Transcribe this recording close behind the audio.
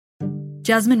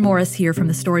Jasmine Morris here from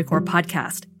the StoryCorps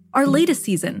podcast. Our latest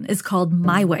season is called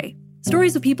My Way.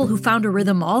 Stories of people who found a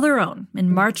rhythm all their own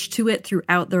and marched to it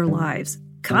throughout their lives.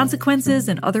 Consequences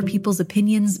and other people's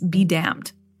opinions be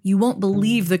damned. You won't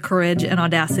believe the courage and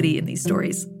audacity in these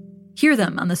stories. Hear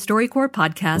them on the StoryCorps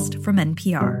podcast from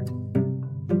NPR.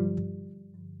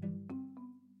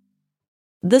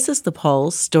 This is The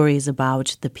Pulse, stories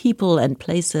about the people and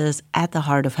places at the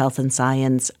heart of health and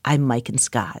science. I'm Maiken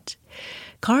Scott.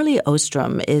 Carly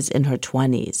Ostrom is in her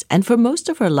 20s, and for most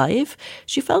of her life,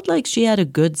 she felt like she had a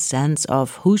good sense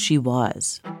of who she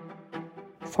was.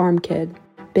 Farm kid,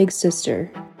 big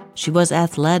sister. She was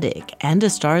athletic and a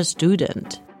star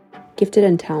student. Gifted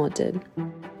and talented.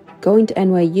 Going to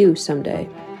NYU someday.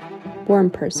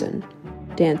 Warm person.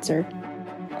 Dancer.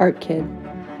 Art kid.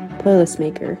 Playlist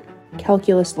maker.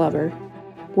 Calculus lover.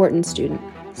 Wharton student.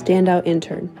 Standout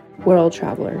intern. World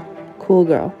traveler. Cool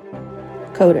girl.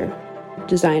 Coder.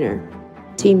 Designer.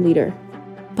 Team leader.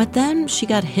 But then she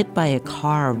got hit by a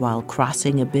car while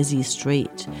crossing a busy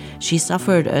street. She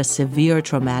suffered a severe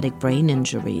traumatic brain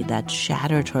injury that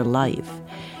shattered her life.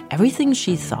 Everything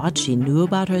she thought she knew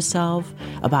about herself,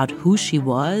 about who she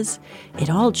was, it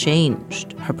all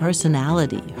changed. Her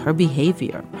personality, her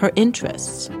behavior, her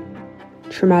interests.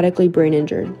 Traumatically brain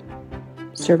injured.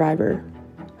 Survivor.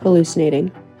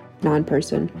 Hallucinating.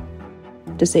 Non-person.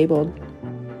 Disabled.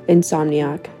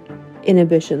 Insomniac.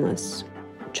 Inhibitionless.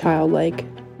 Childlike.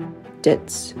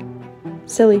 Ditz.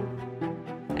 Silly.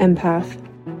 Empath.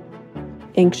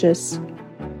 Anxious.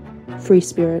 Free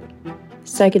spirit.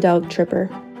 Psychedelic tripper.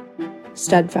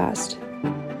 Steadfast.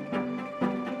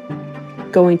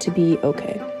 Going to be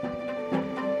okay.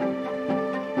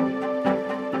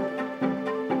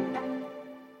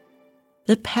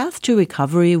 The path to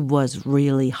recovery was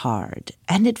really hard,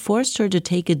 and it forced her to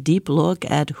take a deep look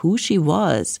at who she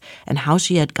was and how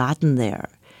she had gotten there.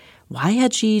 Why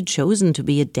had she chosen to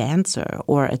be a dancer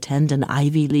or attend an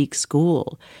Ivy League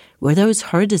school? Were those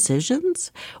her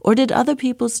decisions, or did other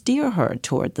people steer her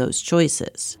toward those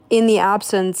choices? In the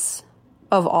absence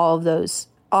of all of those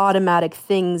automatic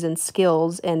things and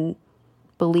skills and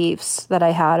beliefs that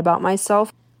I had about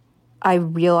myself, I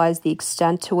realized the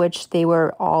extent to which they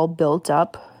were all built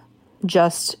up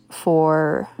just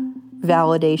for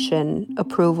validation,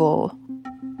 approval,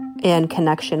 and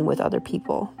connection with other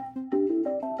people.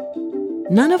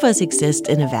 None of us exist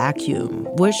in a vacuum.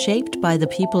 We're shaped by the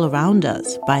people around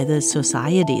us, by the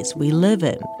societies we live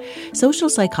in. Social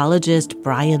psychologist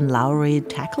Brian Lowry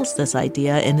tackles this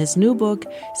idea in his new book,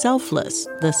 Selfless: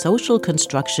 The Social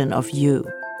Construction of You.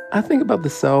 I think about the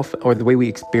self, or the way we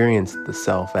experience the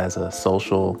self, as a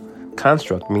social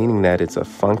construct, meaning that it's a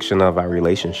function of our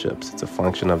relationships. It's a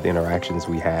function of the interactions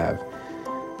we have.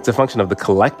 It's a function of the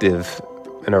collective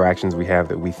interactions we have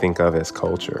that we think of as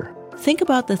culture. Think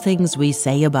about the things we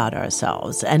say about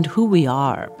ourselves and who we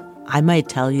are. I might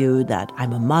tell you that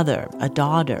I'm a mother, a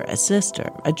daughter, a sister,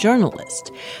 a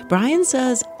journalist. Brian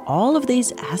says all of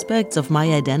these aspects of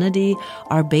my identity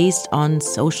are based on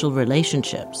social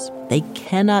relationships. They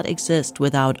cannot exist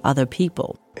without other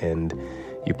people. And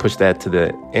you push that to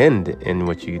the end, and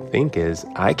what you think is,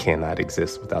 I cannot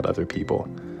exist without other people.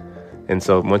 And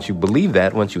so once you believe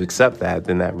that, once you accept that,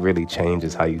 then that really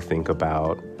changes how you think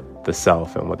about the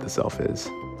self and what the self is.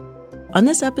 On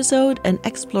this episode, an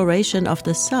exploration of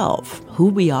the self, who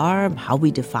we are, how we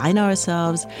define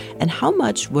ourselves, and how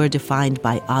much we're defined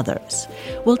by others.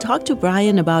 We'll talk to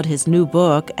Brian about his new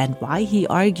book and why he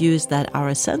argues that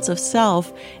our sense of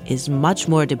self is much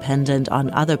more dependent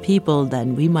on other people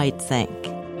than we might think.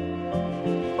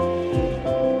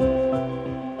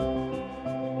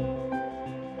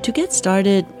 To get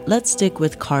started, let's stick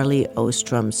with Carly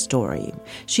Ostrom's story.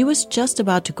 She was just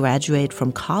about to graduate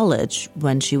from college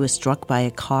when she was struck by a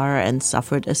car and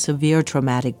suffered a severe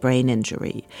traumatic brain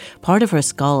injury. Part of her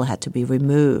skull had to be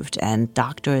removed, and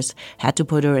doctors had to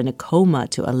put her in a coma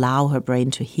to allow her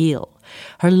brain to heal.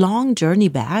 Her long journey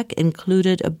back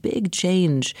included a big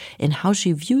change in how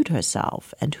she viewed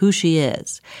herself and who she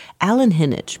is. Alan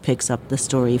Hinnage picks up the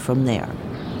story from there.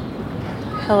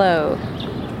 Hello.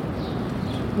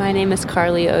 My name is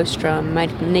Carly Ostrom. My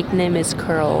nickname is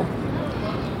Curl.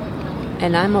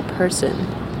 And I'm a person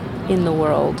in the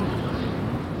world.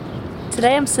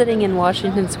 Today I'm sitting in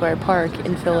Washington Square Park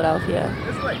in Philadelphia.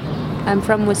 I'm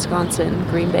from Wisconsin,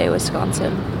 Green Bay,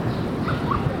 Wisconsin.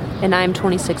 And I'm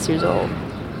 26 years old.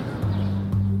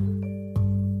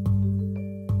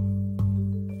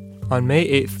 On May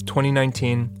 8th,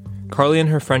 2019, Carly and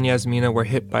her friend Yasmina were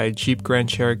hit by a Jeep Grand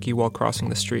Cherokee while crossing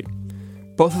the street.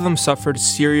 Both of them suffered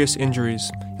serious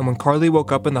injuries, and when Carly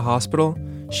woke up in the hospital,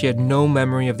 she had no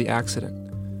memory of the accident.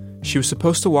 She was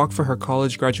supposed to walk for her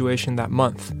college graduation that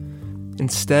month.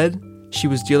 Instead, she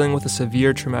was dealing with a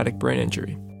severe traumatic brain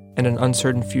injury and an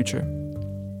uncertain future.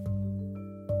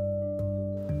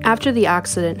 After the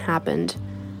accident happened,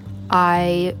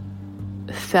 I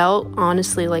felt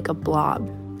honestly like a blob.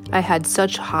 I had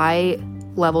such high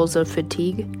levels of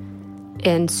fatigue,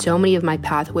 and so many of my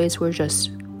pathways were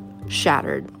just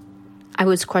shattered. I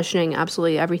was questioning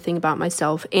absolutely everything about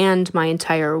myself and my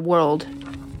entire world.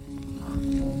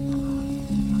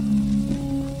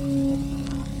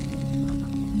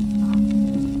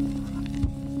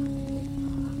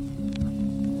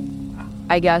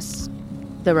 I guess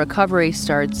the recovery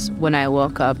starts when I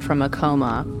woke up from a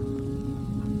coma.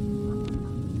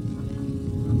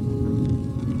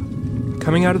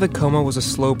 Coming out of the coma was a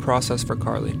slow process for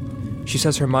Carly. She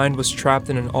says her mind was trapped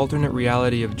in an alternate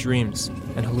reality of dreams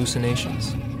and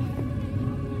hallucinations.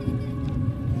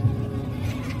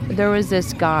 There was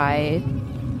this guy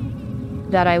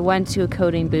that I went to a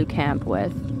coding boot camp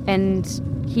with, and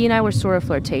he and I were sort of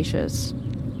flirtatious.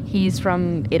 He's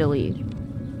from Italy.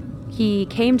 He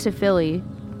came to Philly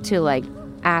to,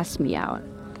 ask me out.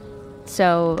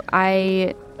 So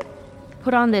I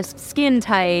put on this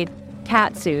skin-tight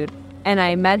catsuit, and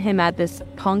I met him at this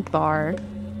punk bar,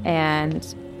 and,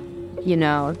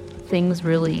 things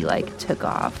really, took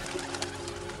off.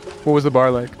 What was the bar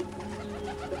like?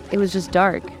 It was just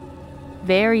dark.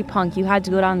 Very punk. You had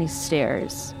to go down these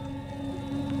stairs.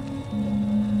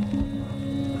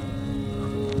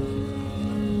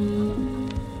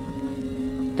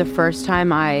 The first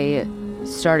time I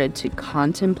started to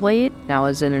contemplate, I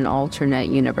was in an alternate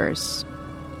universe,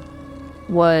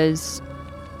 was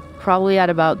probably at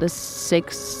about the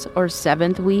 6th or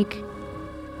 7th week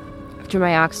after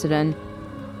my accident.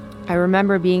 I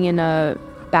remember being in a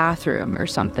bathroom or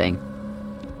something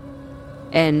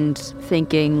and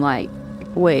thinking,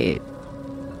 wait,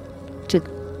 did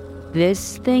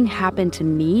this thing happen to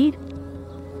me?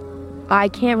 I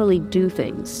can't really do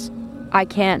things. I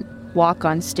can't walk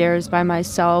on stairs by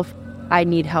myself. I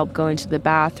need help going to the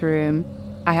bathroom.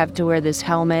 I have to wear this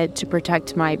helmet to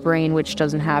protect my brain, which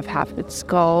doesn't have half its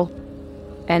skull.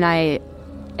 And I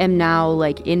am now,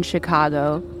 in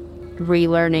Chicago,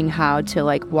 relearning how to,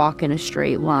 walk in a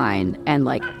straight line and,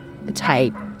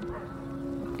 type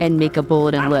and make a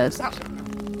bulletin list.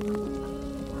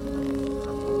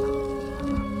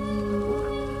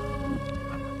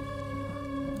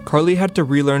 Carly had to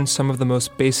relearn some of the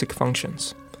most basic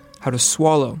functions: how to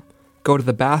swallow, go to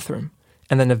the bathroom,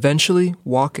 and then eventually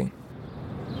walking.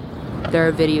 There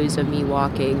are videos of me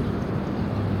walking,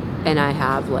 and I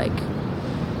have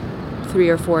 3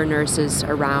 or 4 nurses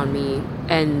around me,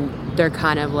 and they're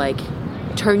kind of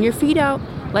turn your feet out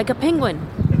like a penguin.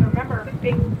 Remember,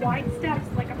 big wide steps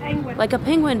like a penguin. Like a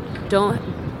penguin.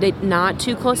 Not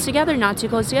too close together, not too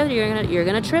close together. You're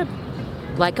gonna trip.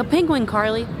 Like a penguin,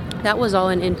 Carly. That was all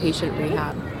in inpatient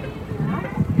rehab.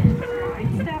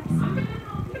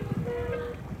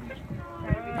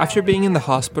 After being in the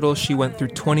hospital, she went through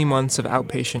 20 months of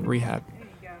outpatient rehab.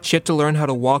 She had to learn how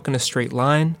to walk in a straight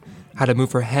line, how to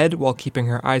move her head while keeping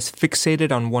her eyes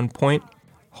fixated on one point,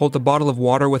 hold a bottle of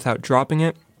water without dropping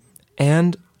it,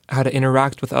 and how to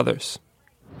interact with others.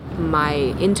 My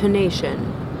intonation,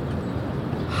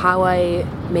 how I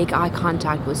make eye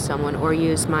contact with someone or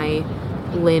use my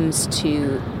limbs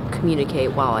to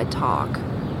communicate while I talk,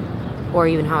 or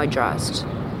even how I dressed.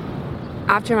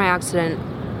 After my accident,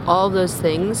 all of those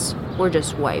things were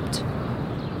just wiped.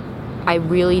 I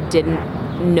really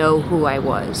didn't know who I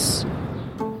was.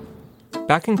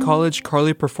 Back in college,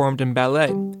 Carly performed in ballet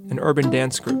and urban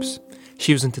dance groups.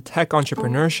 She was into tech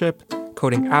entrepreneurship,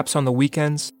 coding apps on the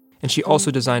weekends, and she also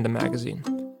designed a magazine.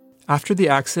 After the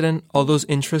accident, all those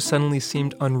interests suddenly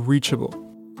seemed unreachable.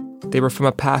 They were from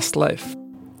a past life.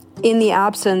 In the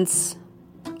absence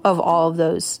of all of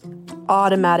those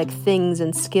automatic things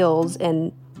and skills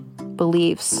and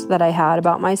beliefs that I had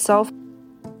about myself,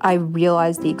 I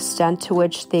realized the extent to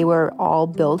which they were all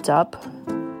built up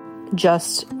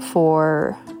just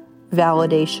for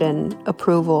validation,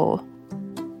 approval,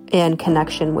 and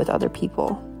connection with other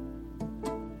people.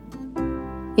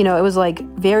 It was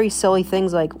very silly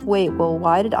things wait, well,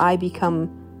 why did I become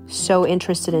so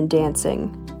interested in dancing?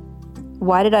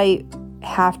 Why did I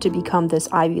have to become this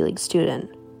Ivy League student?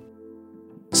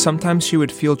 Sometimes she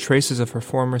would feel traces of her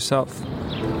former self.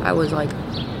 I was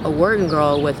a working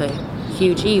girl with a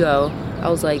huge ego. I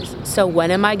was so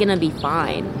when am I gonna be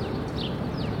fine?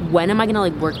 When am I gonna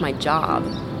work my job?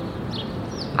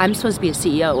 I'm supposed to be a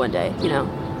CEO one day,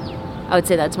 I would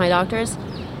say that to my doctors.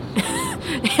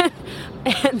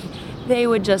 and they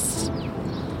would just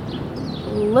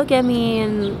look at me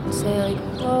and say, like,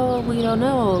 oh, we don't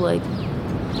know. Like,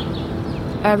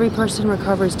 every person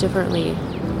recovers differently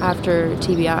after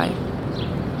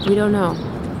TBI. We don't know.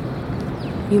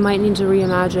 You might need to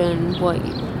reimagine what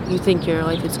you think your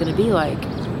life is going to be like.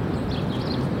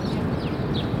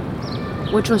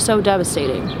 Which was so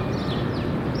devastating.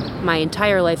 My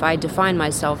entire life, I defined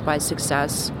myself by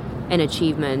success and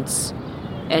achievements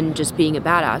and just being a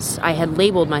badass. I had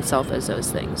labeled myself as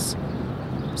those things.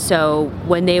 So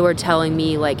when they were telling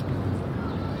me, like,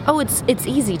 oh, it's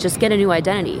easy, just get a new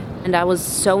identity. And I was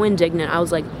so indignant. I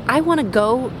was like, I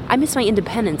miss my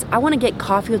independence. I want to get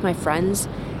coffee with my friends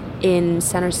in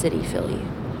Center City, Philly.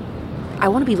 I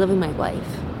want to be living my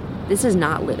life. This is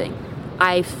not living.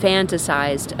 I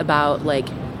fantasized about, like,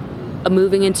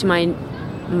 moving into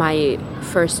my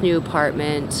first new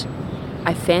apartment.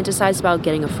 I fantasized about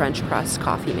getting a French press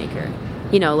coffee maker,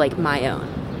 like my own.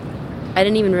 I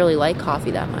didn't even really like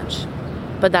coffee that much,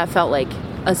 but that felt like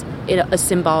a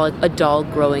symbolic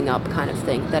adult growing up kind of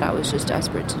thing that I was just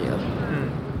desperate to do.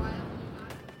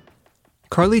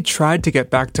 Carly tried to get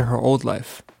back to her old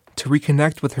life, to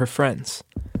reconnect with her friends,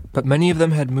 but many of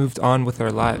them had moved on with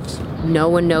their lives. No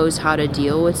one knows how to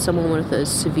deal with someone with a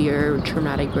severe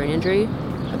traumatic brain injury,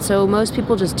 so most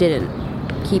people just didn't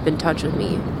keep in touch with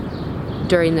me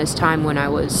during this time when I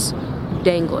was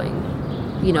dangling.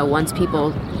 Once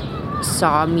people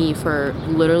saw me for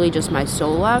literally just my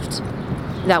soul left,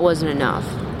 that wasn't enough.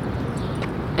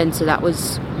 And so that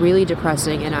was really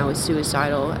depressing, and I was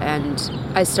suicidal, and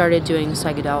I started doing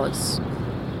psychedelics.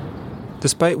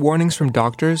 Despite warnings from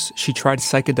doctors, she tried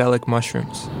psychedelic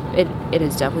mushrooms. It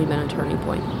has definitely been a turning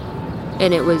point.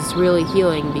 And it was really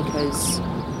healing because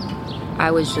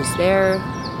I was just there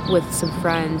with some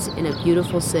friends in a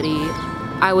beautiful city.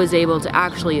 I was able to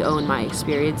actually own my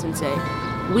experience and say,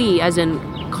 we, as in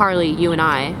Carly, you and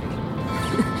I,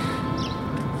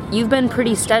 you've been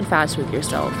pretty steadfast with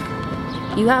yourself.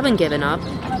 You haven't given up.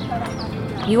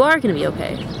 You are going to be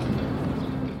okay.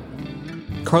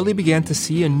 Carly began to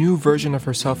see a new version of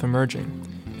herself emerging,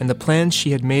 and the plans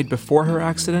she had made before her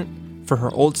accident for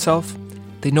her old self,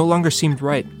 they no longer seemed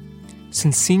right.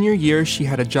 Since senior year, she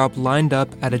had a job lined up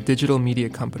at a digital media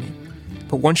company.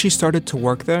 But once she started to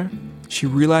work there, she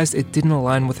realized it didn't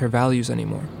align with her values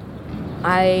anymore.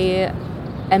 I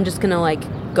am just going to,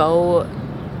 go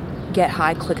get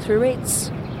high click-through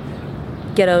rates,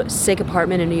 get a sick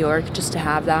apartment in New York just to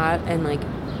have that and,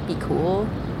 be cool.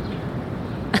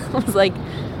 I was like,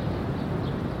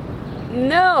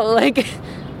 no,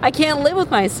 I can't live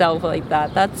with myself like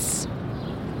that.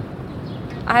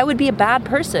 I would be a bad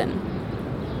person.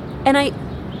 And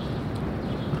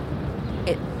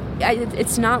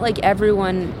it's not like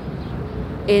everyone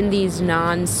in these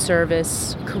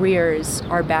non-service careers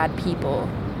are bad people.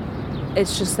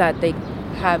 It's just that they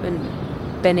haven't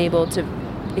been able to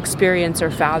experience or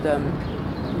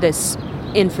fathom this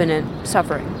infinite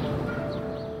suffering.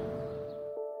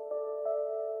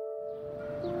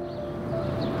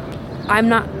 I'm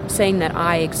not saying that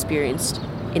I experienced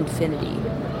infinity,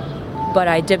 but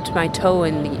I dipped my toe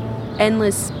in the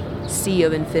endless sea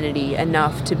of infinity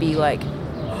enough to be like,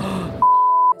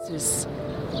 oh,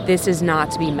 this is not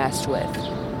to be messed with.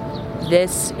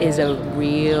 This is a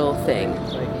real thing.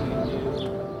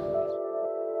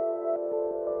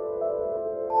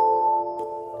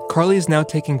 Carly is now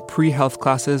taking pre-health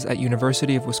classes at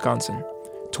University of Wisconsin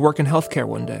to work in healthcare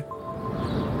one day.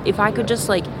 If I could just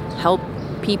help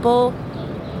people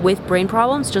with brain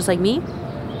problems just like me,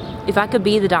 if I could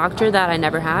be the doctor that I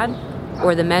never had,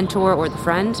 or the mentor or the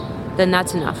friend, then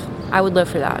that's enough. I would live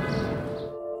for that.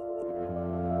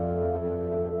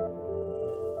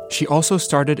 She also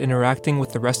started interacting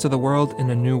with the rest of the world in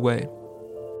a new way.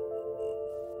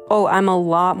 Oh, I'm a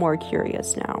lot more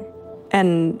curious now.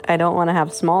 And I don't want to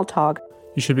have small talk.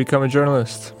 You should become a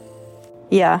journalist.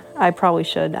 Yeah, I probably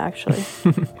should, actually.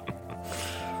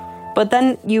 But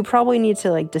then you probably need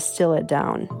to distill it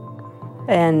down.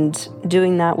 And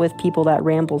doing that with people that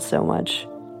ramble so much,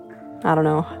 I don't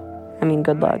know. I mean,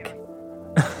 good luck.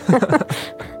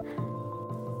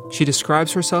 She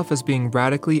describes herself as being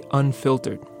radically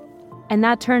unfiltered. And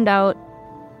that turned out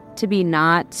to be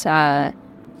not a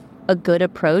good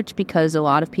approach because a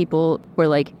lot of people were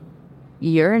like,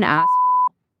 you're an asshole.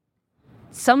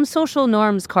 Some social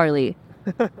norms, Carly,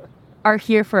 are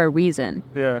here for a reason.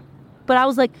 Yeah. But I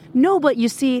was like, no, but you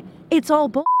see, it's all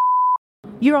bull.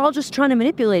 You're all just trying to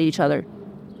manipulate each other.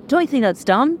 Don't you think that's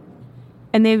dumb?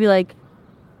 And they'd be like,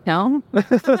 no.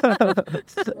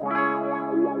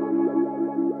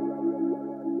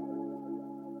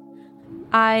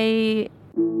 I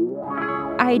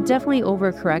definitely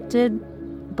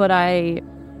overcorrected, but I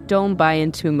don't buy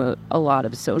into a lot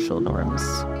of social norms.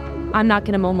 I'm not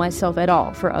going to mold myself at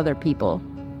all for other people.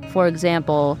 For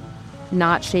example,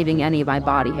 not shaving any of my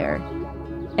body hair.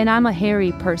 And I'm a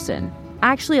hairy person.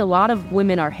 Actually, a lot of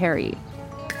women are hairy,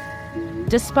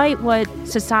 despite what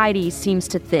society seems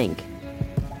to think.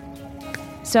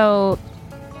 So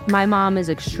my mom is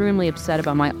extremely upset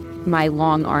about my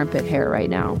long armpit hair right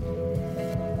now.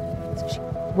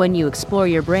 When you explore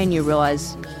your brain, you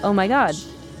realize, oh my God,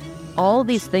 all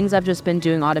these things I've just been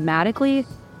doing automatically,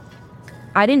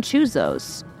 I didn't choose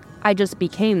those. I just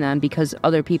became them because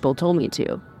other people told me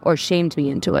to or shamed me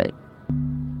into it.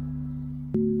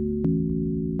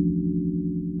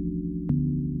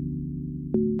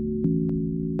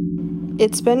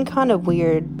 It's been kind of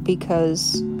weird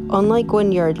because unlike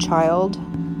when you're a child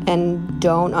and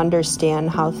don't understand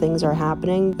how things are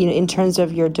happening, in terms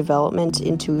of your development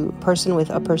into a person with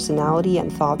a personality and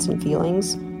thoughts and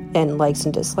feelings and likes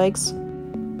and dislikes,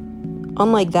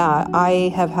 unlike that,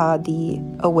 I have had the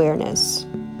awareness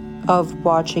of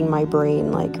watching my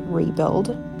brain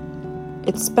rebuild.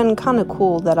 It's been kind of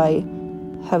cool that I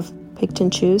have picked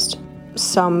and choose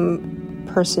some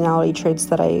personality traits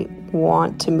that I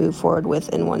want to move forward with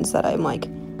and ones that I'm like,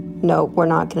 no, we're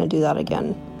not going to do that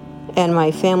again. And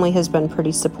my family has been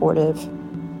pretty supportive,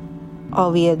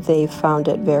 albeit they found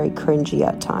it very cringy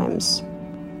at times.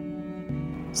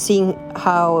 Seeing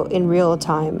how in real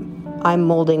time I'm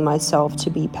molding myself to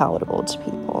be palatable to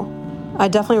people. I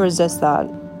definitely resist that.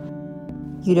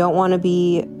 You don't want to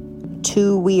be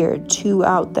too weird, too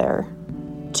out there,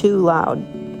 too loud.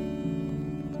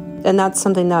 And that's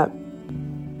something that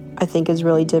I think is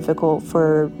really difficult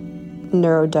for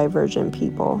neurodivergent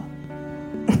people.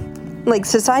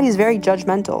 Society is very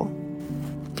judgmental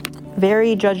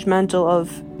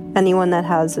of anyone that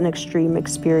has an extreme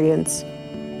experience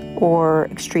or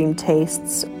extreme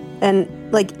tastes. And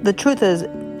the truth is,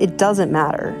 it doesn't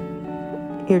matter.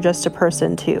 You're just a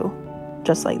person too,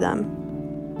 just like them.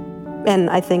 And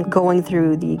I think going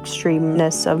through the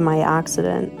extremeness of my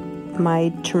accident,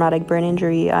 my traumatic brain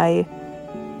injury, I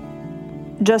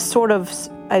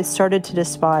started to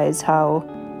despise how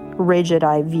rigid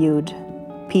I viewed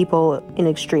people in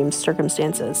extreme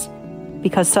circumstances,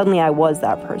 because suddenly I was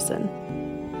that person.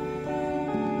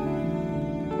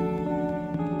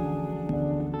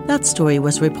 That story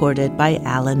was reported by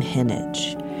Alan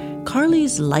Hinnage.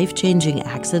 Carly's life-changing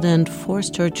accident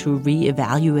forced her to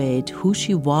reevaluate who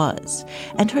she was,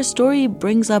 and her story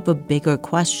brings up a bigger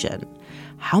question.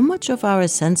 How much of our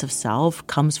sense of self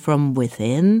comes from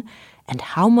within, and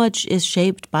how much is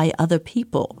shaped by other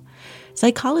people?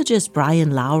 Psychologist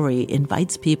Brian Lowry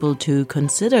invites people to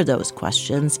consider those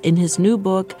questions in his new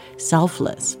book,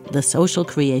 Selfless: The Social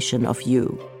Creation of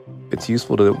You. It's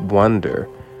useful to wonder,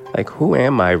 who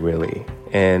am I really?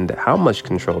 And how much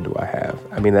control do I have?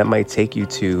 That might take you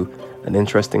to an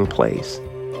interesting place.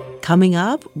 Coming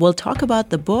up, we'll talk about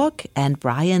the book and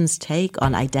Brian's take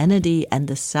on identity and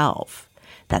the self.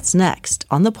 That's next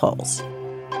on The Pulse.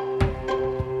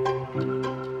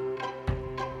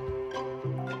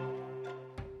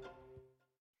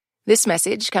 This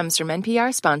message comes from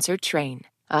NPR-sponsored Trane.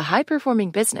 A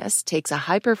high-performing business takes a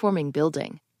high-performing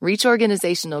building. Reach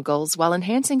organizational goals while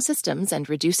enhancing systems and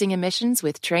reducing emissions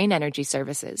with Trane Energy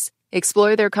Services.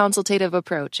 Explore their consultative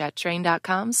approach at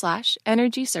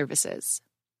trane.com/energy services.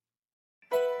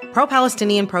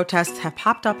 Pro-Palestinian protests have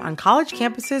popped up on college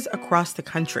campuses across the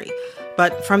country.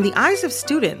 But from the eyes of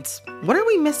students, what are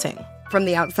we missing? From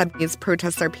the outside, these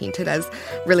protests are painted as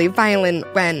really violent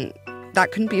when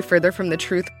that couldn't be further from the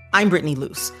truth. I'm Brittany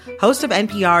Luce, host of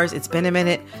NPR's It's Been a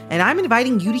Minute, and I'm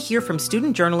inviting you to hear from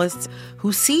student journalists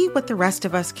who see what the rest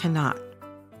of us cannot.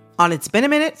 On It's Been a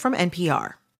Minute from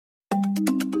NPR.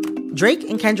 Drake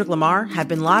and Kendrick Lamar have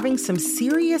been lobbing some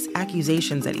serious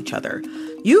accusations at each other.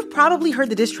 You've probably heard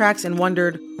the diss tracks and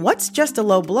wondered, what's just a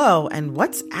low blow and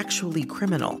what's actually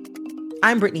criminal?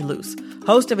 I'm Brittany Luce,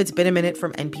 host of It's Been a Minute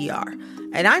from NPR,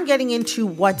 and I'm getting into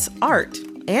what's art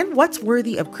and what's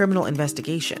worthy of criminal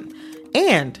investigation,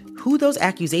 and who those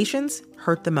accusations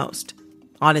hurt the most.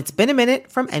 On It's Been a Minute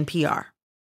from NPR.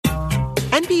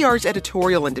 NPR's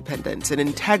editorial independence and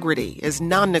integrity is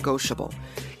non-negotiable.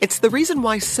 It's the reason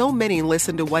why so many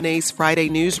listen to 1A's Friday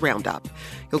News Roundup.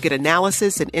 You'll get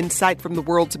analysis and insight from the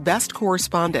world's best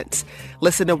correspondents.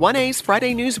 Listen to 1A's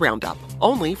Friday News Roundup,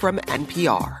 only from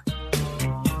NPR.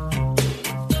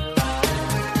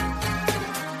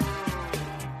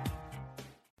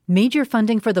 Major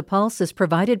funding for The Pulse is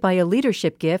provided by a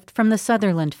leadership gift from the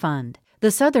Sutherland Fund. The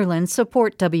Sutherlands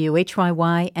support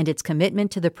WHYY and its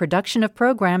commitment to the production of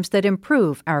programs that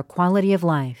improve our quality of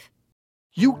life.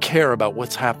 You care about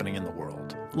what's happening in the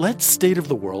world. Let State of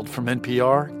the World from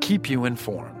NPR keep you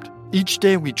informed. Each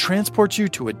day we transport you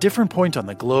to a different point on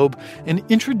the globe and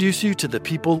introduce you to the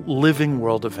people living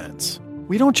world events.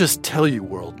 We don't just tell you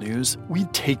world news, we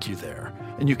take you there.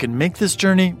 And you can make this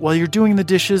journey while you're doing the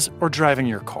dishes or driving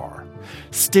your car.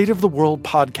 State of the World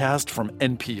podcast from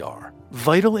NPR.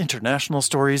 Vital international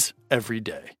stories every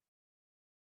day.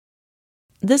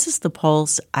 This is The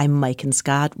Pulse. I'm Mike and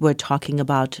Scott. We're talking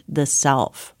about the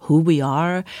self, who we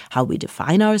are, how we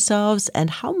define ourselves, and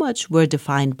how much we're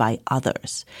defined by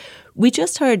others. We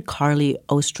just heard Carly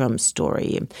Ostrom's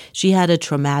story. She had a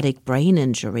traumatic brain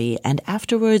injury, and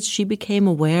afterwards she became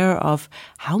aware of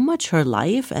how much her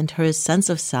life and her sense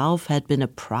of self had been a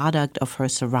product of her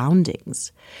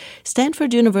surroundings.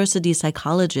 Stanford University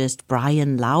psychologist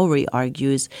Brian Lowry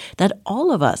argues that all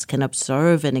of us can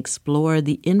observe and explore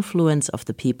the influence of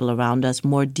the people around us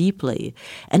more deeply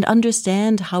and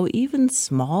understand how even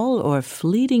small or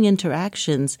fleeting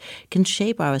interactions can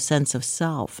shape our sense of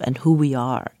self and who we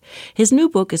are. His new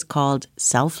book is called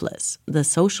Selfless, The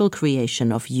Social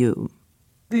Creation of You.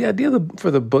 The idea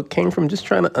for the book came from just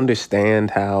trying to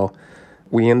understand how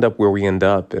we end up where we end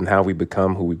up and how we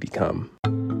become who we become.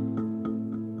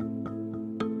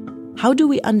 How do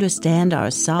we understand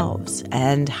ourselves,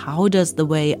 and how does the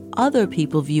way other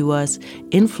people view us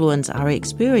influence our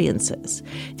experiences?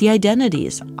 The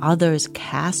identities others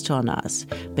cast on us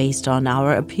based on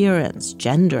our appearance,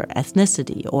 gender,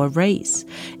 ethnicity, or race.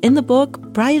 In the book,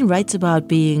 Brian writes about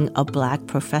being a black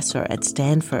professor at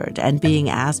Stanford and being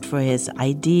asked for his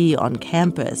ID on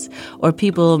campus, or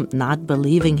people not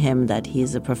believing him that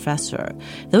he's a professor.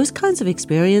 Those kinds of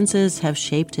experiences have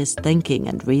shaped his thinking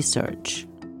and research.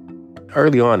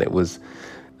 Early on, it was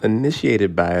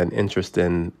initiated by an interest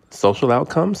in social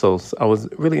outcomes. So I was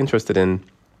really interested in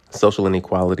social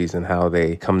inequalities and how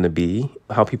they come to be,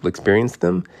 how people experience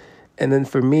them. And then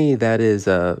for me, that is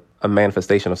a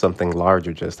manifestation of something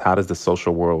larger, just how does the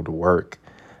social world work?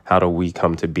 How do we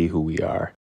come to be who we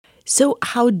are? So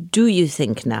how do you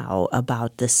think now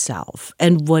about the self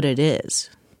and what it is?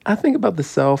 I think about the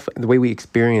self, the way we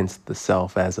experience the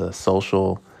self as a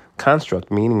social construct,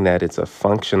 meaning that it's a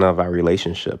function of our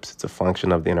relationships. It's a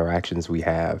function of the interactions we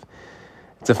have.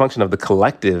 It's a function of the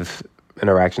collective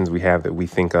interactions we have that we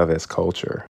think of as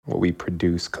culture, what we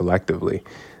produce collectively,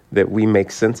 that we make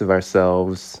sense of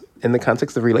ourselves in the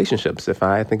context of relationships. If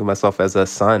I think of myself as a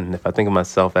son, if I think of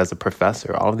myself as a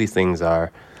professor, all of these things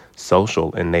are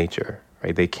social in nature,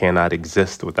 right? They cannot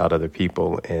exist without other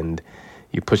people. And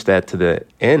you push that to the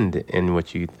end in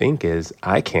what you think is,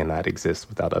 I cannot exist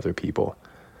without other people.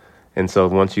 And so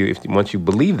once you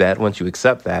believe that, once you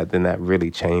accept that, then that really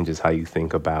changes how you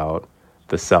think about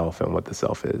the self and what the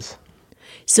self is.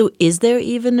 So is there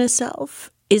even a self?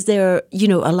 Is there,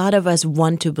 a lot of us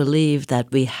want to believe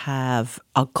that we have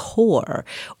a core,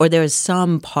 or there's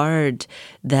some part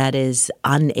that is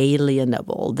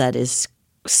unalienable, that is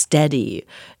steady,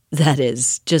 that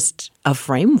is just a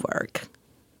framework.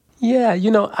 Yeah,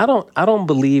 I don't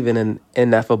believe in an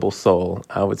ineffable soul.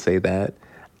 I would say that.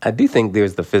 I do think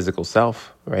there's the physical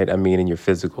self, right? I mean, and your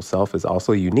physical self is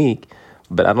also unique,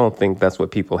 but I don't think that's what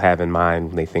people have in mind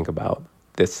when they think about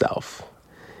this self.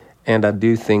 And I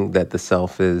do think that the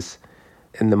self is,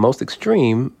 in the most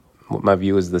extreme, what my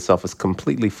view is the self is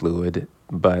completely fluid,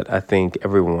 but I think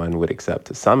everyone would accept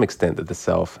to some extent that the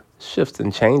self shifts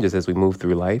and changes as we move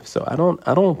through life. So I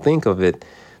don't think of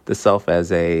the self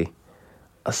as a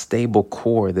stable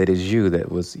core that is you,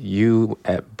 that was you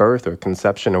at birth or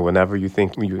conception or whenever you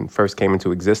think you first came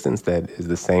into existence, that is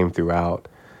the same throughout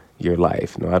your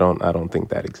life. No, I don't think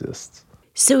that exists.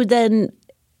 So then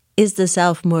is the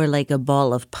self more like a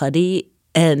ball of putty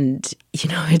and,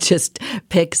 it just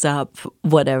picks up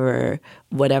whatever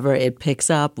it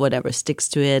picks up, whatever sticks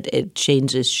to it, it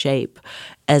changes shape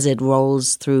as it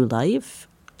rolls through life?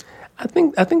 I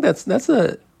think that's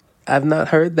a I've not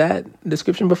heard that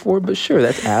description before, but sure,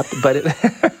 that's apt. But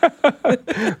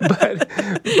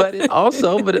it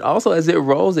also as it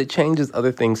rolls, it changes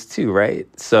other things too, right?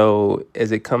 So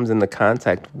as it comes into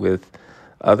contact with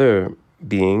other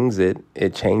beings, it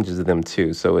changes them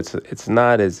too. So it's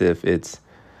not as if it's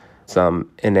some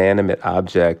inanimate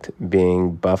object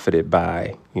being buffeted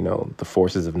by the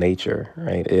forces of nature,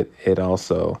 right? It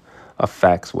also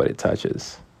affects what it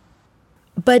touches.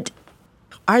 But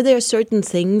are there certain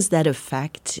things that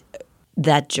affect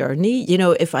that journey?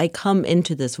 If I come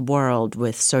into this world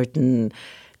with certain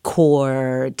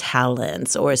core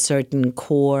talents or certain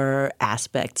core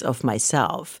aspects of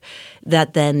myself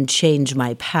that then change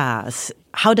my path,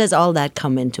 how does all that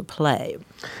come into play?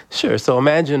 Sure. So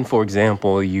imagine, for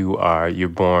example, you're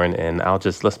born, and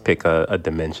let's pick a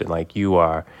dimension, like you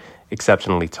are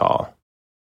exceptionally tall.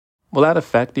 Will that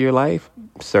affect your life?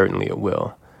 Certainly it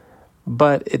will.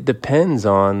 But it depends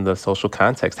on the social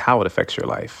context, how it affects your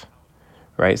life,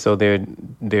 right? So there's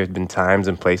been times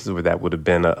and places where that would have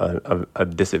been a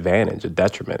disadvantage, a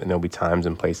detriment. And there'll be times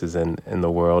and places in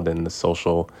the world, in the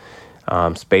social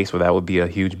space, where that would be a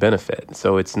huge benefit.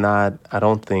 So it's not, I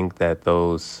don't think that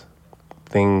those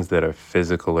things that are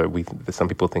physical or that some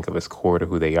people think of as core to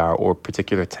who they are, or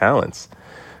particular talents,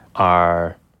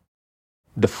 are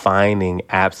defining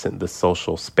absent the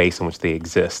social space in which they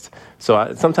exist.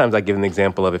 So sometimes I give an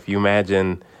example of, if you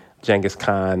imagine Genghis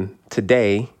Khan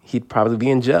today, he'd probably be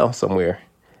in jail somewhere,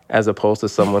 as opposed to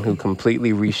someone who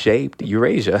completely reshaped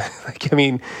Eurasia. Like, I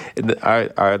mean,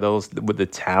 are those, with the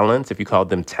talents, if you called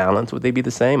them talents, would they be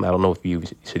the same? I don't know if you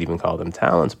should even call them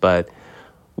talents, but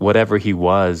whatever he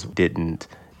was didn't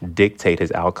dictate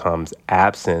his outcomes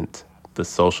absent the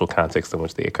social context in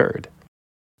which they occurred.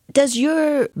 Does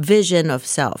your vision of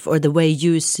self, or the way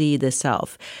you see the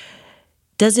self,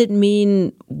 does it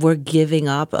mean we're giving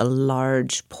up a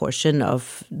large portion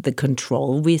of the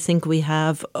control we think we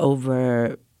have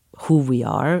over who we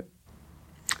are?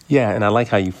 Yeah, and I like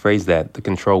how you phrase that, the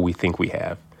control we think we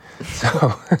have.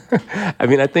 So, I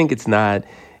mean, I think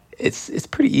it's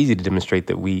pretty easy to demonstrate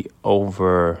that we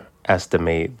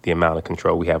overestimate the amount of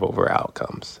control we have over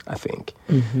outcomes, I think.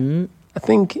 Mm-hmm. I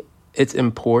think it's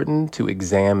important to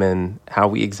examine how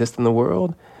we exist in the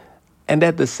world. And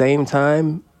at the same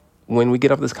time, when we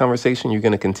get off this conversation, you're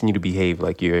going to continue to behave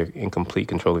like you're in complete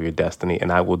control of your destiny,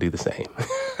 and I will do the same.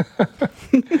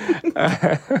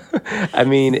 I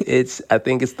mean, I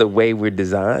think it's the way we're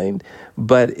designed,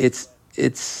 but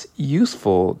it's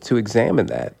useful to examine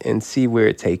that and see where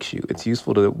it takes you. It's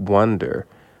useful to wonder,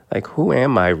 like, who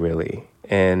am I really?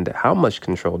 And how much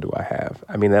control do I have?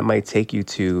 I mean, that might take you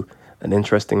to an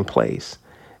interesting place.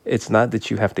 It's not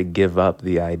that you have to give up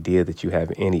the idea that you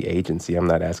have any agency. I'm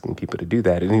not asking people to do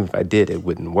that. And even if I did, it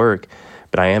wouldn't work.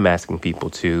 But I am asking people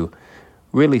to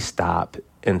really stop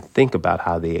and think about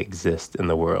how they exist in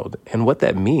the world and what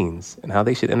that means and how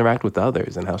they should interact with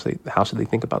others and how should they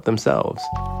think about themselves.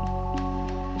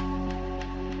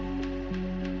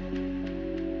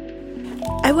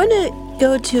 I want to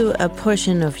go to a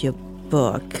portion of your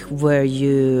book where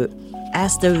you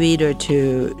ask the reader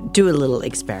to do a little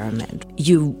experiment.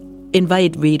 You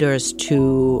invite readers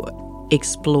to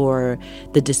explore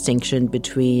the distinction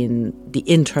between the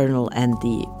internal and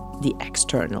the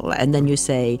external. And then you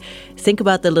say, think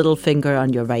about the little finger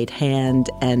on your right hand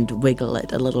and wiggle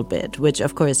it a little bit, which,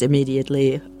 of course,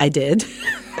 immediately I did.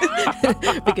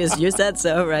 Because you said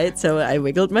so, right? So I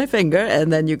wiggled my finger,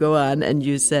 and then you go on and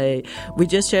you say, we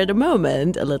just shared a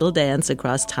moment, a little dance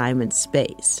across time and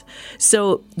space.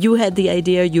 So you had the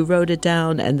idea, you wrote it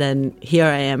down, and then here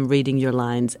I am reading your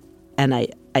lines, and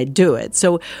I do it.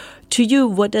 So to you,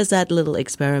 what does that little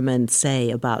experiment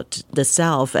say about the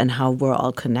self and how we're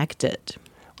all connected?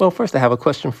 Well, first I have a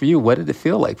question for you. What did it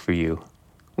feel like for you?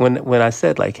 When I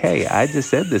said, like, hey, I just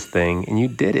said this thing and you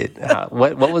did it.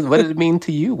 What did it mean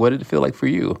to you? What did it feel like for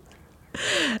you?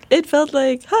 It felt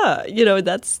like,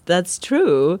 that's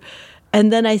true.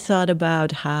 And then I thought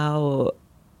about how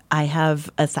I have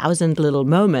 1,000 little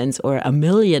moments or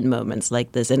 1,000,000 moments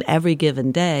like this in every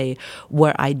given day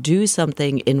where I do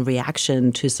something in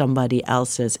reaction to somebody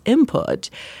else's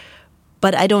input.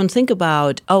 But I don't think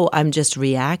about, I'm just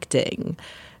reacting.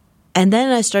 And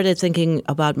then I started thinking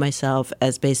about myself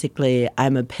as basically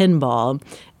I'm a pinball,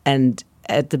 and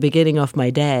at the beginning of my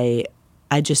day,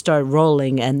 I just start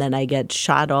rolling and then I get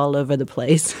shot all over the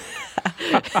place.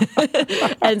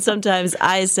 And sometimes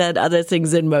I set other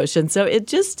things in motion. So it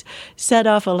just set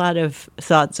off a lot of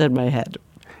thoughts in my head.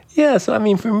 Yeah, so I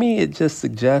mean, for me, it just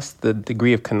suggests the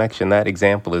degree of connection. That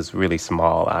example is really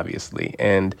small, obviously.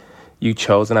 And you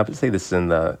chose, and I would say this in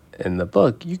the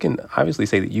book, you can obviously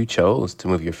say that you chose to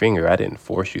move your finger. I didn't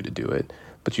force you to do it,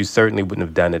 but you certainly wouldn't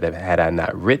have done it had I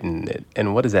not written it.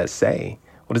 And what does that say?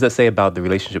 What does that say about the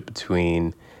relationship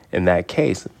between, in that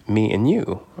case, me and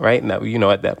you, right? Now,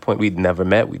 at that point, we'd never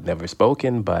met, we'd never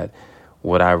spoken, but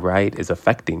what I write is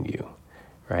affecting you,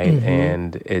 right? Mm-hmm.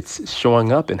 And it's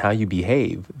showing up in how you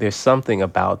behave. There's something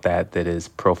about that is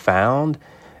profound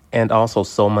and also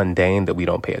so mundane that we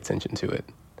don't pay attention to it.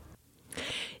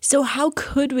 So how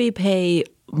could we pay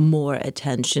more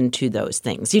attention to those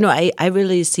things? I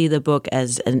really see the book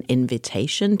as an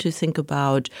invitation to think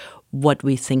about what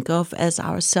we think of as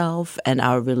ourself and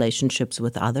our relationships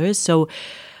with others. So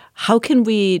how can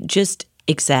we just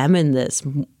examine this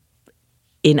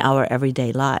in our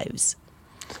everyday lives?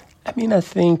 I mean, I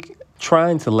think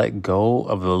trying to let go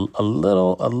of a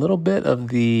little bit of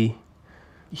the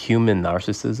human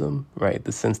narcissism, right?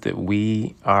 The sense that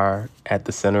we are at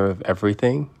the center of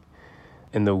everything.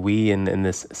 in the we in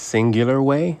this singular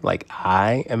way, like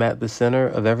I am at the center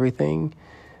of everything.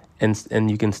 And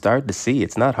you can start to see,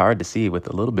 it's not hard to see with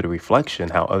a little bit of reflection,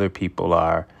 how other people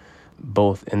are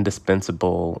both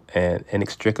indispensable and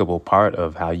inextricable part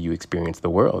of how you experience the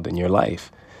world in your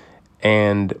life.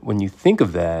 And when you think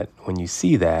of that, when you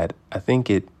see that, I think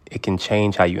it can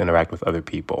change how you interact with other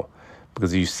people,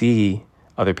 because you see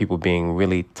other people being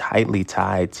really tightly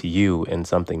tied to you in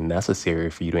something necessary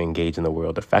for you to engage in the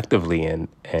world effectively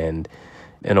and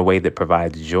in a way that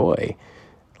provides joy.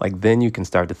 Like, then you can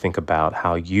start to think about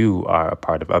how you are a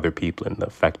part of other people and the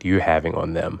effect you're having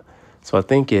on them. So I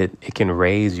think it can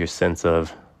raise your sense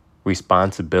of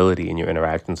responsibility in your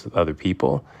interactions with other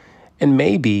people. And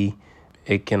maybe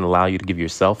it can allow you to give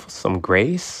yourself some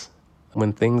grace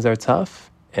when things are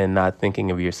tough and not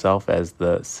thinking of yourself as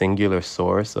the singular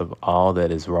source of all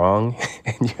that is wrong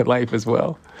in your life as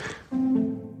well.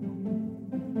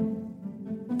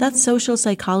 That's social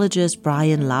psychologist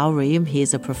Brian Lowry.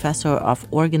 He's a professor of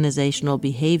organizational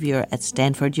behavior at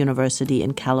Stanford University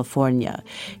in California.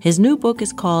 His new book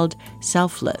is called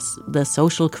Selfless: The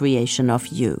Social Creation of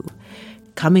You.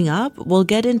 Coming up, we'll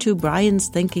get into Brian's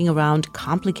thinking around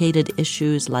complicated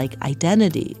issues like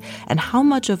identity and how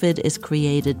much of it is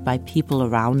created by people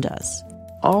around us.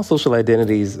 All social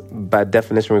identities, by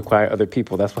definition, require other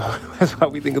people. That's why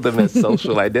we think of them as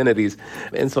social identities.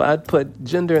 And so I'd put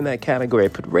gender in that category,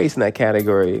 I'd put race in that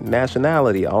category,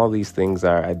 nationality. All these things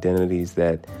are identities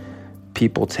that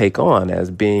people take on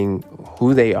as being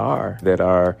who they are, that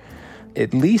are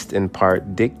at least in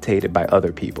part dictated by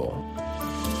other people.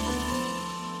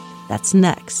 That's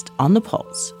next on The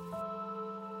Pulse.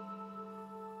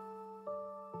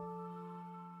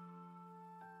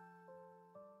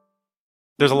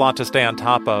 There's a lot to stay on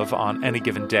top of on any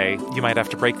given day. You might have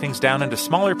to break things down into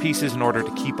smaller pieces in order to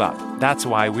keep up. That's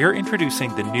why we're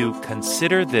introducing the new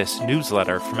Consider This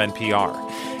newsletter from NPR.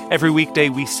 Every weekday,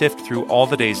 we sift through all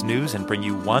the day's news and bring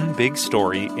you one big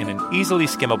story in an easily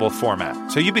skimmable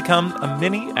format, so you become a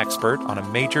mini expert on a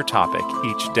major topic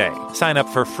each day. Sign up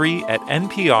for free at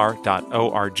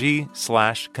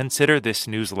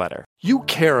npr.org/considerthisnewsletter. You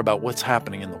care about what's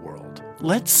happening in the world.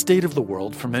 Let State of the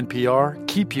World from NPR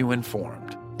keep you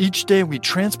informed. Each day, we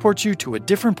transport you to a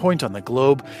different point on the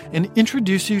globe and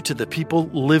introduce you to the people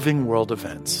living world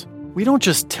events. We don't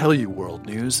just tell you world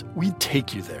news, we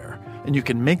take you there. And you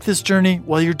can make this journey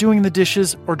while you're doing the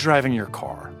dishes or driving your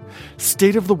car.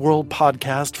 State of the World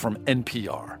podcast from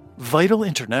NPR. Vital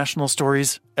international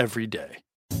stories every day.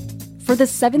 For the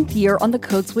 7th year on the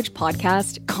Code Switch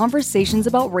podcast, conversations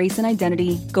about race and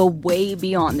identity go way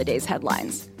beyond the day's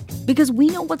headlines. Because we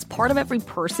know what's part of every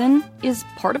person is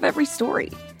part of every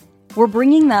story. We're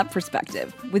bringing that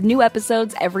perspective with new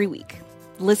episodes every week.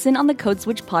 Listen on the Code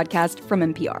Switch podcast from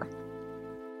NPR.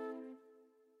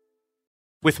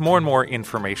 With more and more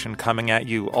information coming at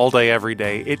you all day, every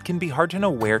day, it can be hard to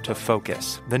know where to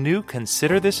focus. The new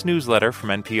Consider This newsletter from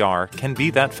NPR can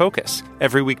be that focus.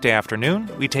 Every weekday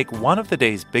afternoon, we take one of the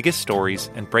day's biggest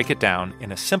stories and break it down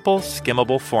in a simple,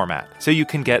 skimmable format, so you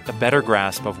can get a better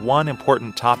grasp of one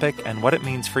important topic and what it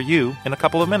means for you in a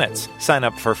couple of minutes. Sign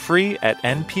up for free at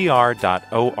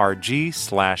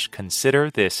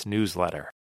npr.org/considerthisnewsletter.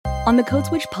 On the Code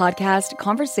Switch podcast,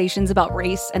 conversations about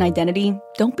race and identity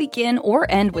don't begin or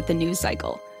end with the news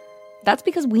cycle. That's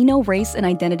because we know race and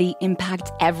identity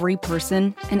impact every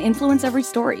person and influence every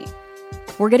story.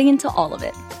 We're getting into all of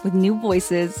it with new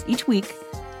voices each week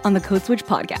on the Code Switch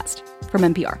podcast from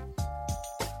NPR.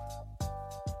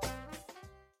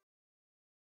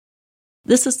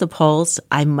 This is The Pulse.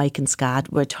 I'm Mike and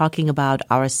Scott. We're talking about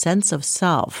our sense of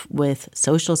self with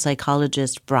social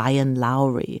psychologist Brian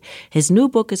Lowry. His new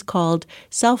book is called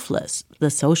Selfless: The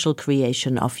Social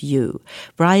Creation of You.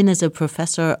 Brian is a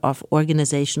professor of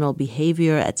organizational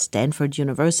behavior at Stanford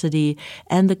University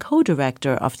and the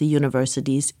co-director of the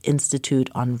university's Institute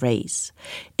on Race.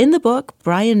 In the book,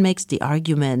 Brian makes the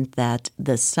argument that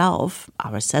the self,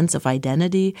 our sense of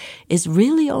identity, is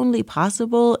really only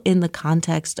possible in the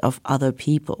context of other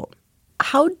people.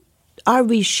 How are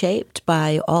we shaped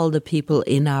by all the people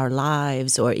in our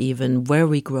lives or even where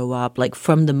we grow up, like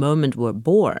from the moment we're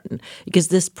born? Because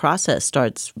this process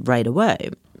starts right away.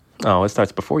 Oh, it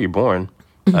starts before you're born.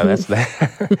 That's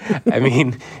that. I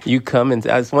mean, you come into,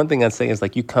 that's one thing I'd say is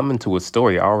like you come into a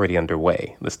story already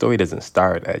underway. The story doesn't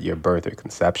start at your birth or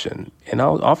conception. And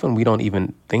often we don't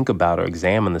even think about or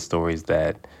examine the stories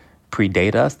that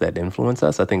predate us, that influence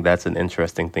us. I think that's an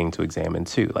interesting thing to examine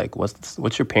too. Like,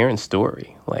 what's your parents'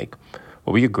 story? Like,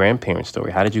 what were your grandparents' story?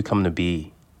 How did you come to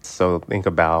be? So think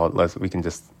about, we can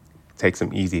just take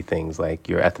some easy things like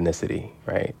your ethnicity,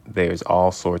 right? There's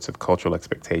all sorts of cultural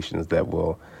expectations that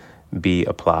will be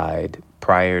applied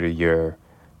prior to your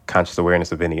conscious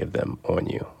awareness of any of them on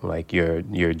you, like your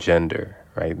gender,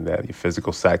 right? That your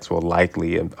physical sex will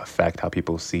likely affect how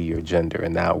people see your gender,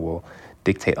 and that will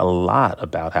dictate a lot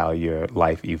about how your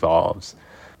life evolves.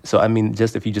 So, I mean,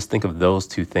 just if you just think of those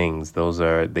two things,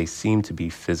 they seem to be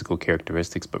physical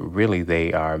characteristics, but really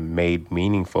they are made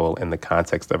meaningful in the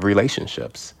context of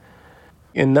relationships.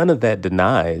 And none of that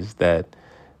denies that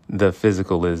the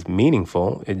physical is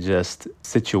meaningful. It just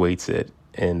situates it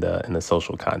in a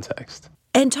social context.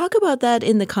 And talk about that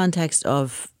in the context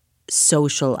of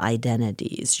social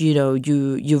identities. You know,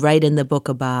 you write in the book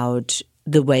about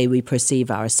the way we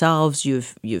perceive ourselves.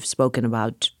 You've spoken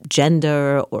about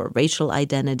gender or racial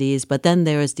identities, but then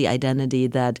there is the identity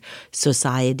that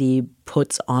society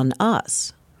puts on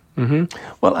us. Mm-hmm.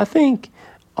 Well, I think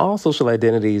all social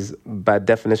identities, by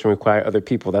definition, require other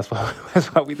people. That's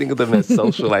why we think of them as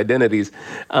social identities.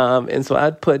 And so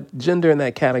I'd put gender in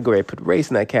that category. I put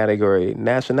race in that category.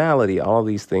 Nationality. All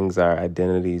these things are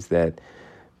identities that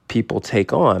people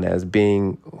take on as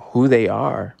being who they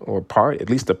are, or at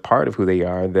least a part of who they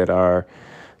are, that are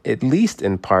at least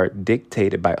in part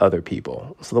dictated by other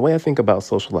people. So the way I think about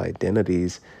social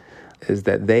identities is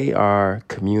that they are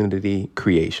community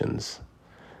creations.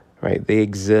 Right? They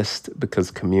exist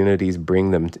because communities bring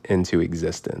them into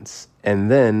existence. And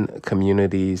then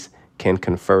communities can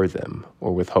confer them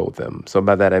or withhold them. So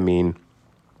by that I mean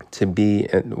to be,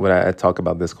 and when I talk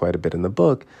about this quite a bit in the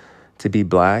book, to be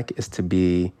Black is to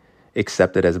be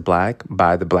accepted as Black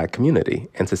by the Black community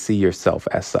and to see yourself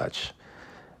as such.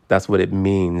 That's what it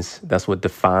means. That's what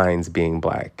defines being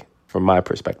Black, from my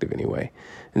perspective anyway.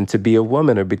 And to be a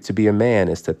woman or to be a man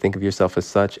is to think of yourself as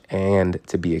such and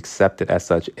to be accepted as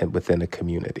such within a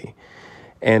community.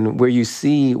 And where you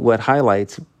see what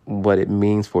highlights what it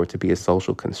means for it to be a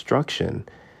social construction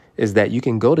is that you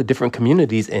can go to different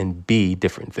communities and be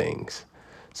different things.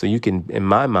 So you can, in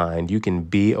my mind, you can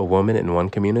be a woman in one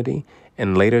community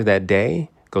and later that day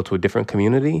go to a different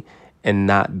community and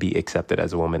not be accepted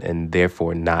as a woman and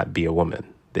therefore not be a woman.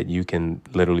 That you can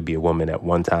literally be a woman at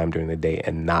one time during the day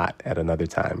and not at another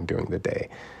time during the day.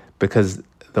 Because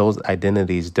those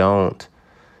identities don't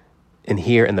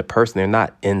inhere in the person. They're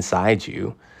not inside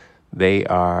you. They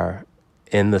are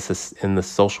in the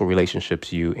social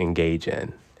relationships you engage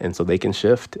in. And so they can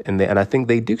shift. And I think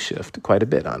they do shift quite a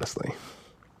bit, honestly.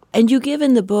 And you give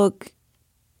in the book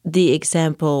the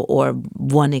example, or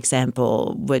one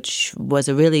example, which was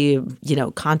a really,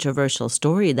 controversial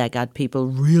story that got people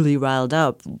really riled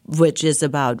up, which is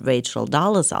about Rachel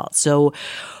Dolezal. So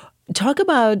talk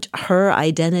about her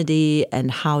identity and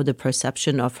how the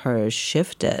perception of her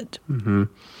shifted. Mm-hmm.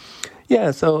 Yeah,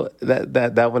 so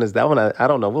that one, I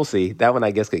don't know, we'll see. That one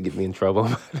I guess could get me in trouble.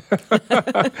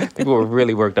 People were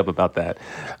really worked up about that.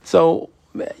 So,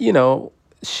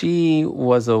 she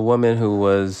was a woman who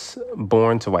was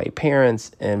born to white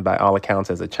parents and by all accounts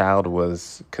as a child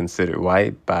was considered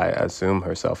white by, I assume,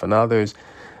 herself and others.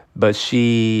 But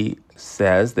she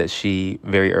says that she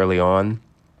very early on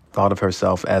thought of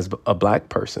herself as a Black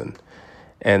person.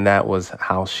 And that was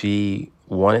how she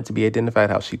wanted to be identified,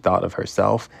 how she thought of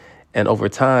herself. And over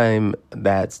time,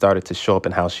 that started to show up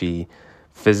in how she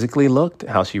physically looked,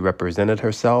 how she represented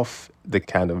herself, the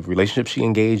kind of relationship she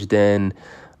engaged in.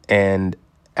 And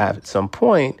at some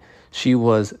point, she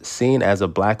was seen as a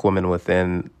Black woman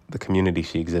within the community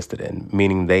she existed in,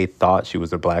 meaning they thought she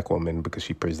was a Black woman because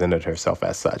she presented herself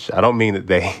as such. I don't mean that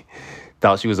they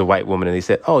thought she was a white woman and they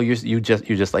said, "Oh, you're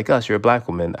just like us. You're a Black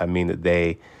woman." I mean that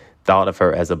they thought of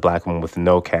her as a Black woman with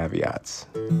no caveats.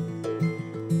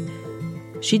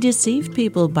 She deceived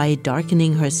people by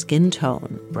darkening her skin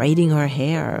tone, braiding her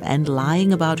hair, and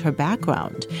lying about her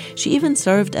background. She even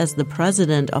served as the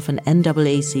president of an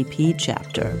NAACP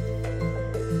chapter.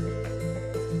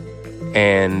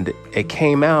 And it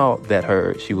came out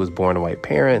that she was born to white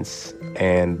parents,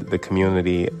 and the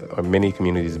community, or many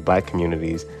communities, Black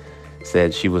communities,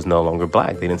 said she was no longer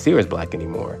Black. They didn't see her as Black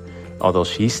anymore, although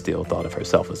she still thought of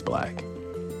herself as Black.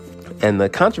 And the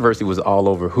controversy was all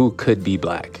over who could be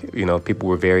Black. People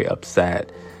were very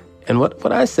upset. And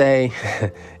what I say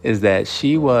is that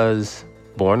she was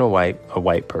born a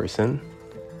white person,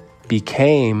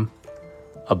 became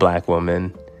a Black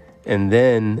woman, and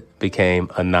then became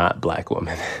a not Black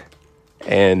woman.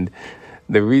 And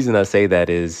the reason I say that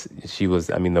is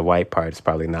the white part is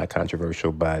probably not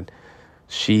controversial, but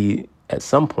at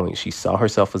some point, she saw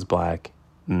herself as Black,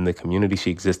 and the community she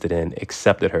existed in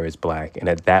accepted her as Black. And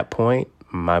at that point,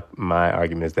 my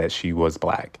argument is that she was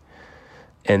Black.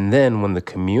 And then when the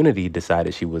community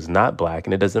decided she was not Black,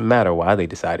 and it doesn't matter why they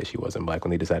decided she wasn't Black,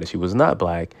 when they decided she was not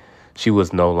Black, she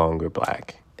was no longer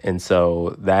Black. And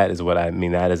so that is what I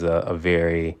mean. That is a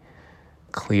very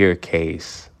clear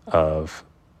case of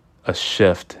a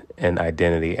shift in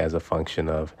identity as a function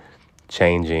of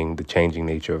the changing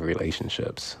nature of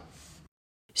relationships.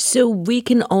 So we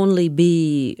can only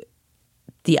be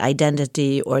the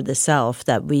identity or the self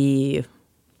that we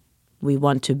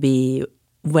want to be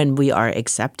when we are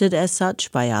accepted as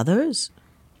such by others?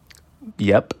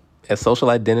 Yep. A social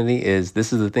identity is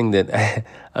the thing that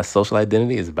a social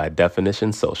identity is by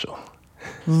definition social.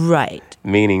 Right.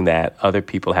 Meaning that other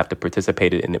people have to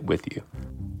participate in it with you.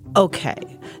 Okay.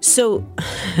 So,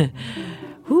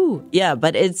 yeah,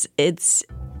 but it's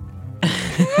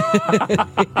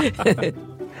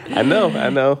I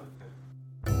know.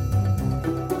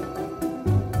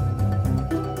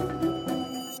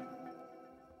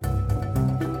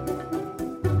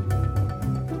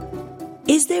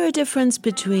 Is there a difference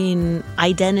between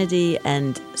identity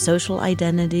and social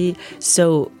identity?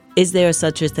 So is there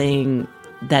such a thing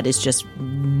that is just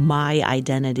my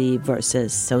identity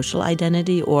versus social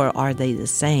identity, or are they the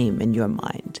same in your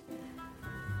mind?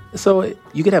 So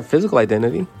you could have physical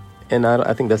identity, and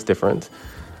I think that's different.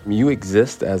 You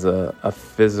exist as a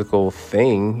physical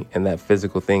thing, and that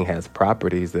physical thing has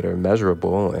properties that are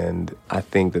measurable, and I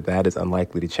think that is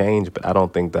unlikely to change, but I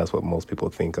don't think that's what most people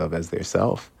think of as their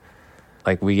self.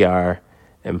 Like, we are,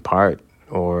 in part,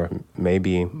 or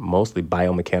maybe mostly,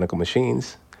 biomechanical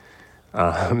machines.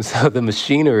 So the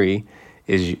machinery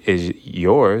is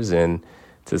yours, and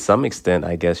to some extent,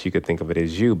 I guess you could think of it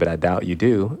as you, but I doubt you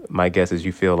do. My guess is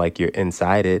you feel like you're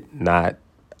inside it, not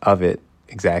of it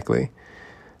exactly.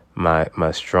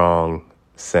 My strong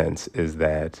sense is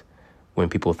that when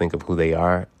people think of who they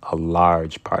are, a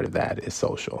large part of that is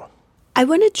social. I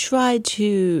want to try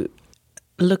to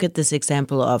look at this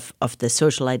example of the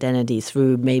social identity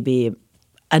through maybe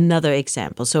another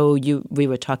example. So we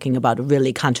were talking about a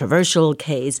really controversial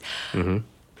case. Mm-hmm.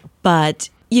 But,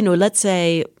 let's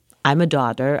say I am a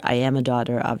daughter,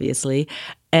 obviously,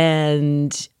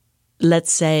 and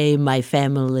let's say my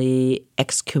family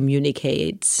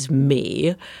excommunicates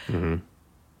me, mm-hmm.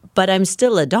 but I'm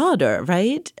still a daughter,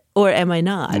 right? Or am I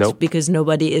not? Nope. Because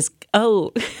nobody is...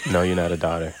 Oh. No, you're not a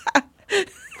daughter.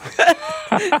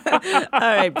 All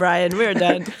right, Brian, we're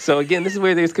done. So again, this is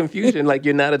where there's confusion. Like,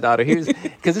 you're not a daughter. Because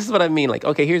this is what I mean. Like,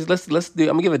 okay, let's do.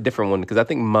 I'm gonna give a different one because I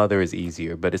think mother is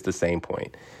easier, but it's the same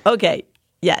point. Okay.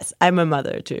 Yes, I'm a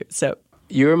mother too. So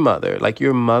you're a mother. Like,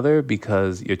 you're a mother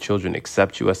because your children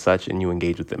accept you as such and you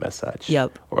engage with them as such.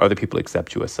 Yep. Or other people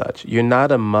accept you as such. You're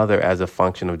not a mother as a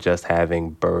function of just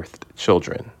having birthed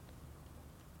children.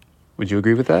 Would you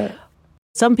agree with that?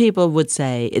 Some people would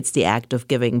say it's the act of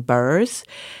giving birth.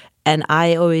 And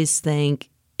I always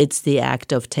think it's the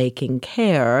act of taking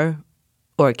care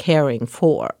or caring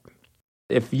for.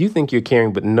 If you think you're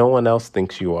caring, but no one else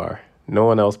thinks you are, no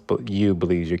one else but you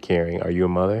believes you're caring, are you a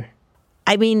mother?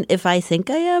 I mean, if I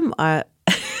think I am, but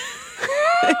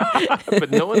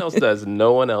no one else does.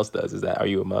 No one else does. Are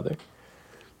you a mother?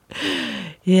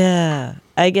 Yeah,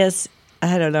 I guess,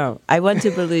 I don't know. I want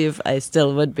to believe I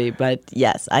still would be, but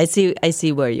yes, I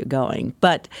see where you're going.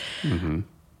 But mm-hmm.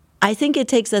 I think it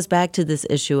takes us back to this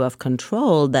issue of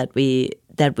control that we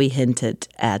hinted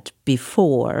at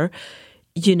before,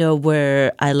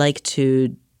 where I like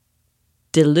to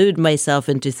delude myself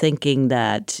into thinking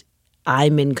that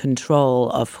I'm in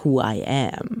control of who I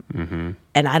am. Mm-hmm.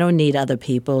 And I don't need other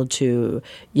people to,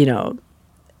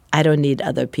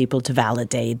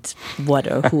 validate what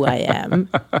or who I am.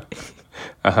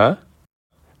 Uh-huh.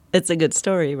 It's a good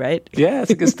story, right? Yeah,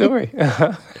 it's a good story.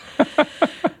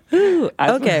 Ooh,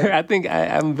 okay. I think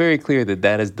I'm very clear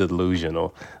that is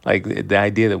delusional. Like, the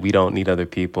idea that we don't need other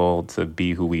people to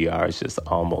be who we are is just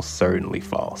almost certainly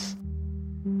false.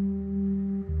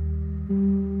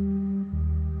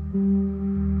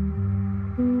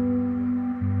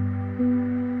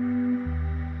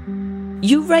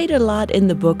 You write a lot in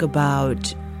the book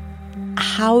about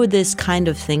how this kind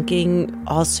of thinking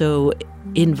also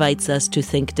invites us to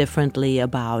think differently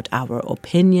about our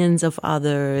opinions of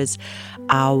others,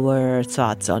 our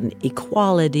thoughts on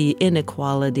equality,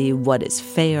 inequality, what is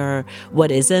fair,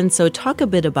 what isn't. So talk a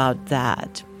bit about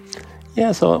that.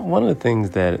 Yeah, so one of the things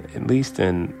that, at least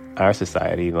in our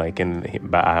society, like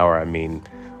by our, I mean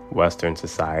Western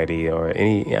society or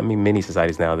many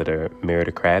societies now that are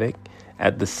meritocratic,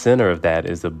 at the center of that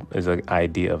is an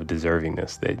idea of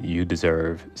deservingness, that you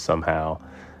deserve somehow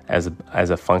as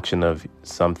a function of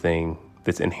something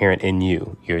that's inherent in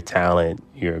you. Your talent,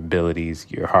 your abilities,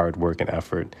 your hard work and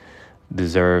effort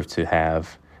deserve to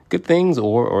have good things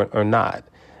or not.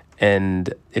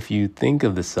 And if you think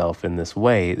of the self in this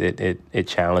way, it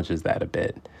challenges that a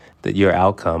bit, that your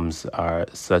outcomes are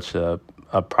such a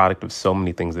a product of so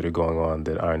many things that are going on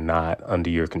that are not under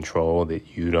your control, that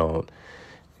you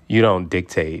don't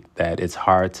dictate, that it's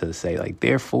hard to say, like,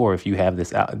 therefore, if you have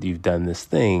this out, you've done this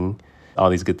thing, all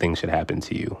these good things should happen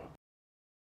to you.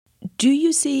 Do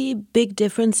you see big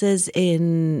differences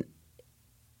in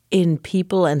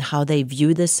people and how they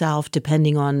view the self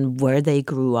depending on where they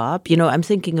grew up? You know, I'm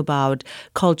thinking about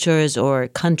cultures or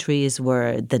countries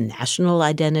where the national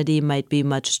identity might be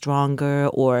much stronger,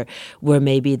 or where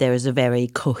maybe there's a very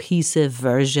cohesive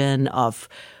version of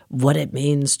what it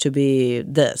means to be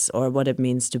this or what it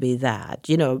means to be that,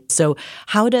 you know. So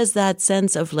how does that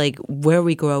sense of like where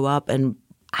we grow up and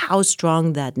how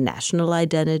strong that national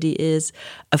identity is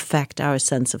affect our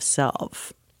sense of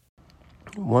self?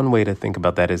 One way to think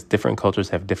about that is different cultures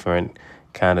have different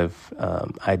kind of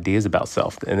ideas about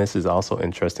self. And this is also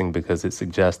interesting because it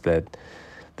suggests that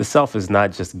the self is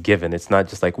not just given. It's not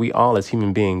just like we all as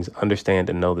human beings understand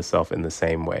and know the self in the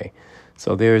same way.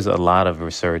 So there's a lot of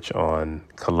research on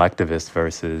collectivist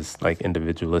versus like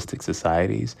individualistic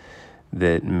societies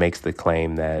that makes the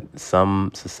claim that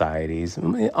some societies,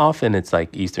 often it's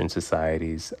like Eastern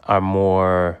societies, are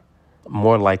more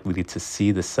likely to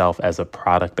see the self as a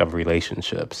product of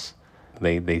relationships.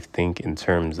 They think in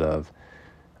terms of,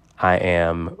 I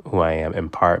am who I am in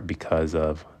part because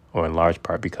of, or in large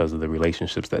part because of the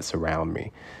relationships that surround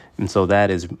me. And so that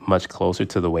is much closer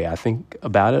to the way I think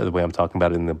about it, the way I'm talking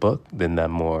about it in the book, than the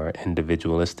more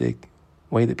individualistic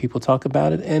way that people talk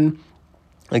about it. And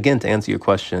again, to answer your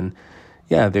question,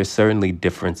 yeah, there's certainly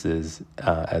differences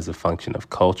as a function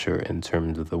of culture in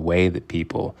terms of the way that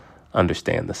people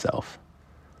understand the self.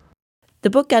 The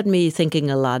book got me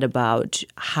thinking a lot about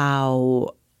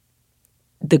how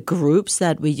the groups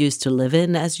that we used to live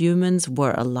in as humans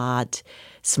were a lot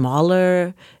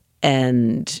smaller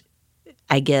and,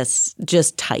 I guess,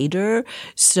 just tighter.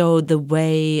 So the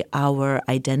way our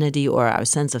identity or our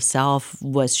sense of self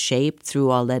was shaped through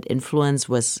all that influence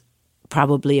was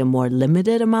probably a more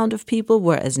limited amount of people,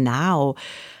 whereas now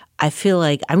I feel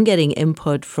like I'm getting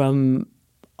input from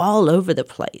all over the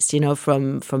place, you know,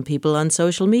 from people on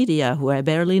social media who I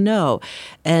barely know,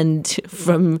 and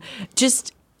from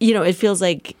just, you know, it feels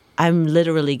like I'm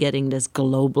literally getting this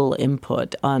global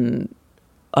input on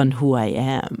who I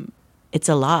am. It's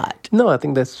a lot. No, I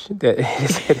think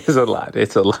it is a lot.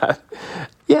 It's a lot.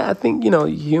 Yeah, I think, you know,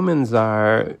 humans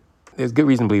are, there's good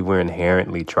reason to believe we're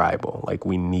inherently tribal. Like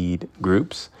we need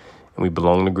groups and we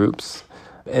belong to groups.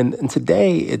 And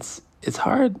today it's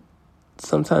hard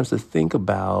sometimes to think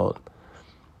about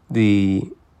the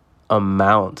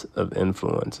amount of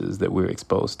influences that we're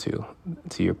exposed to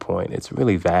your point. It's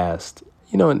really vast,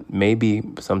 you know, and maybe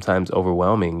sometimes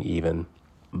overwhelming even.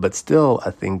 But still,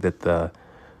 I think that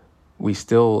we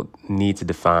still need to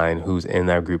define who's in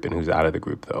our group and who's out of the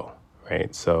group, though,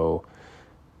 right? So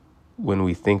when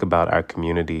we think about our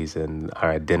communities and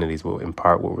our identities, well, in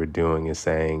part what we're doing is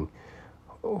saying,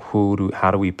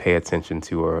 how do we pay attention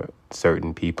to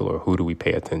certain people, or who do we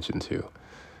pay attention to?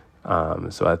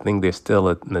 So I think there's still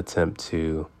an attempt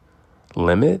to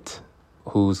limit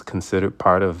who's considered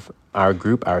part of our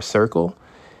group, our circle,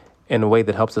 in a way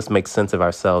that helps us make sense of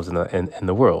ourselves in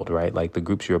the world, right? Like the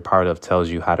groups you're a part of tells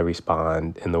you how to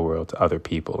respond in the world to other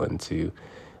people and to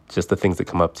just the things that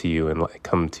come to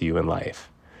you in life.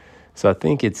 So I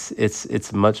think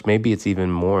it's much, maybe it's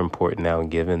even more important now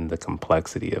given the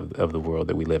complexity of the world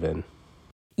that we live in.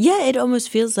 Yeah, it almost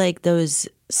feels like those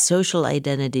social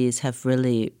identities have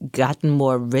really gotten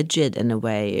more rigid in a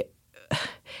way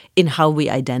in how we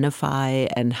identify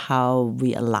and how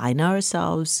we align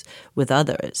ourselves with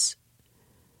others.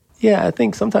 Yeah, I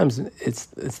think sometimes it's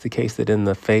the case that in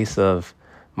the face of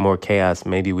more chaos,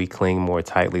 maybe we cling more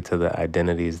tightly to the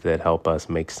identities that help us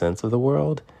make sense of the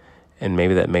world. And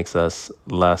maybe that makes us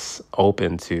less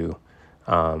open to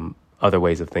other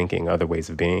ways of thinking, other ways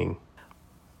of being.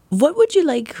 What would you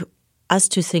like us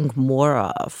to think more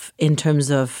of in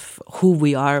terms of who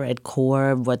we are at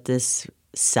core, what this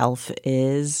self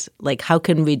is? Like, how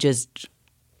can we just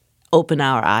open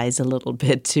our eyes a little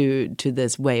bit to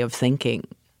this way of thinking?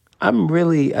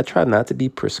 I try not to be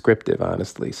prescriptive,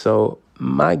 honestly. So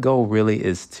my goal really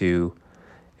is to,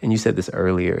 and you said this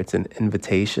earlier, it's an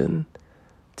invitation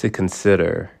to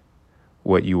consider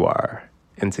what you are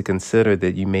and to consider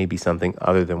that you may be something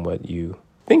other than what you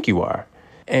think you are.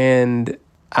 And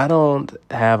I don't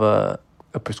have a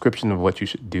prescription of what you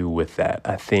should do with that.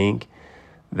 I think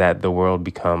that the world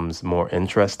becomes more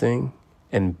interesting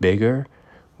and bigger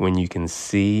when you can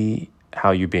see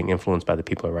how you're being influenced by the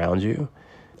people around you.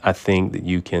 I think that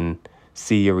you can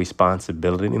see your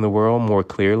responsibility in the world more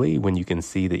clearly when you can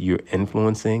see that you're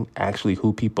influencing actually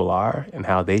who people are and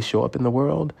how they show up in the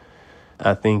world.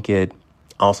 I think it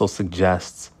also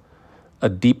suggests a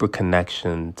deeper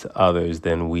connection to others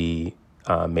than we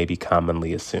maybe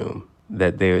commonly assume.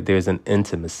 That there's an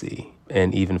intimacy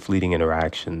and even fleeting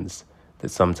interactions that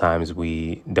sometimes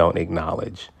we don't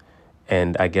acknowledge.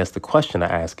 And I guess the question I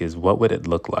ask is, what would it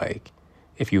look like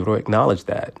if you were to acknowledge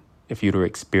that, if you were to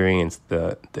experience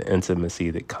the intimacy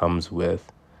that comes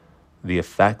with the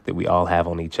effect that we all have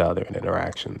on each other in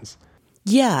interactions?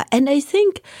 Yeah, and I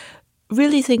think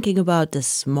really thinking about the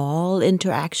small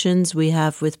interactions we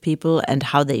have with people and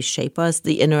how they shape us,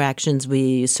 the interactions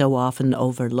we so often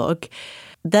overlook,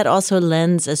 that also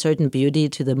lends a certain beauty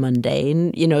to the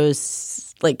mundane,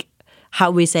 like how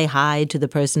we say hi to the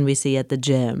person we see at the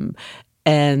gym.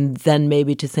 And then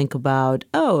maybe to think about,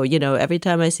 every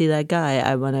time I see that guy,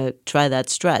 I want to try that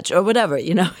stretch or whatever,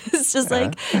 It's just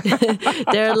like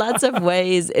there are lots of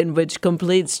ways in which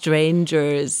complete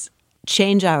strangers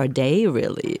change our day,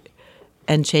 really,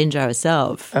 and change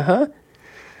ourselves.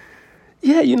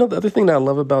 Yeah, the other thing that I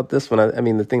love about this one,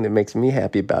 the thing that makes me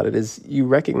happy about it is you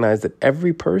recognize that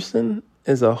every person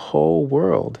is a whole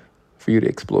world for you to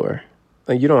explore.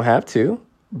 Like, you don't have to,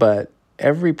 but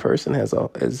every person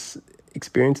is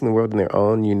experiencing the world in their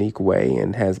own unique way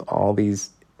and has all these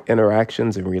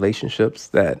interactions and relationships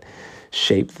that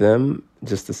shape them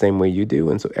just the same way you do.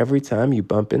 And so every time you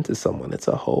bump into someone, it's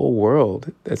a whole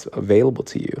world that's available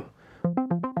to you.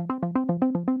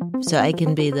 So I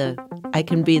can be the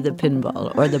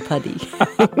pinball or the putty.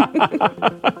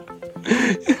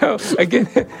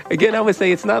 Again, I would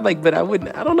say it's not like, but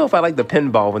I don't know if I like the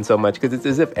pinball one so much, because it's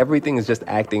as if everything is just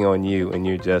acting on you and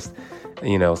you're just,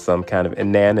 some kind of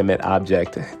inanimate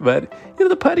object. But,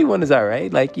 the putty one is all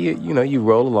right. Like, you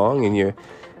roll along and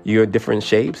you're different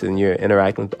shapes and you're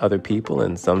interacting with other people,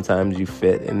 and sometimes you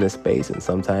fit in this space and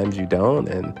sometimes you don't.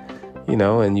 And,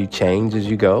 and you change as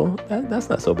you go. That's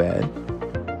not so bad.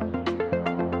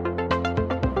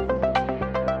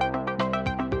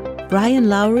 Brian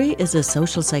Lowry is a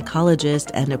social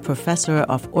psychologist and a professor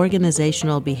of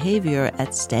organizational behavior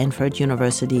at Stanford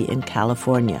University in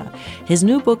California. His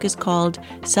new book is called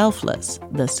Selfless: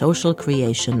 The Social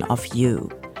Creation of You.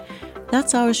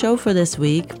 That's our show for this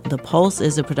week. The Pulse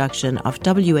is a production of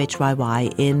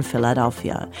WHYY in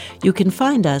Philadelphia. You can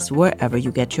find us wherever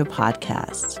you get your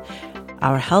podcasts.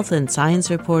 Our health and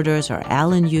science reporters are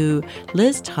Alan Yu,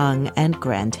 Liz Tung, and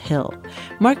Grant Hill.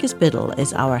 Marcus Biddle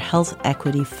is our Health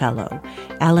Equity Fellow.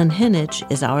 Alan Hinich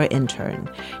is our intern.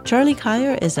 Charlie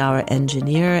Kyer is our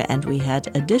engineer, and we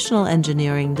had additional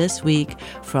engineering this week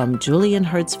from Julian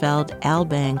Hertzfeld, Al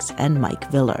Banks, and Mike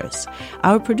Villers.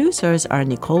 Our producers are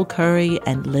Nicole Curry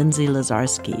and Lindsay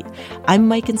Lazarski. I'm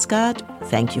Mike and Scott.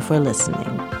 Thank you for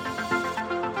listening.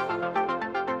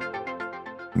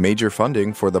 Major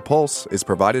funding for The Pulse is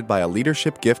provided by a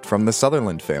leadership gift from the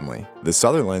Sutherland family. The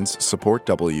Sutherlands support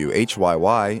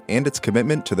WHYY and its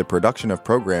commitment to the production of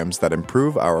programs that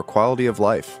improve our quality of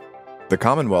life. The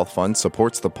Commonwealth Fund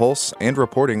supports The Pulse and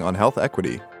reporting on health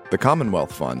equity. The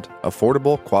Commonwealth Fund,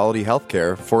 affordable, quality health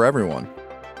care for everyone.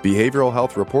 Behavioral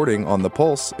health reporting on The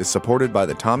Pulse is supported by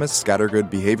the Thomas Scattergood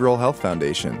Behavioral Health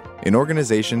Foundation, an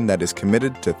organization that is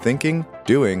committed to thinking,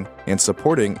 doing, and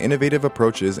supporting innovative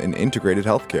approaches in integrated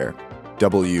healthcare.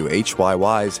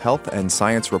 WHYY's health and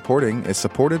science reporting is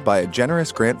supported by a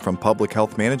generous grant from Public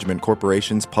Health Management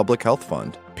Corporation's Public Health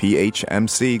Fund.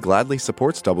 PHMC gladly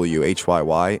supports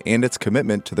WHYY and its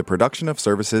commitment to the production of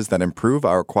services that improve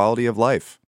our quality of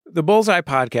life. The Bullseye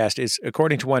podcast is,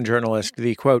 according to one journalist,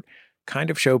 the, quote,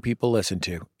 kind of show people listen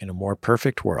to in a more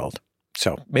perfect world.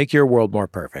 So make your world more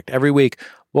perfect. Every week,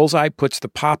 Bullseye puts the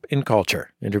pop in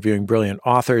culture, interviewing brilliant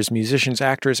authors, musicians,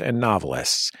 actors, and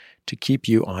novelists to keep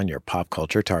you on your pop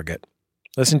culture target.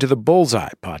 Listen to the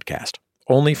Bullseye podcast,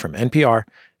 only from NPR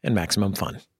and Maximum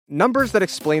Fun. Numbers that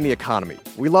explain the economy.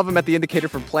 We love them at The Indicator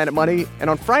from Planet Money. And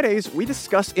on Fridays, we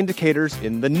discuss indicators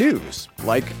in the news,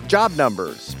 like job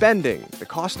numbers, spending, the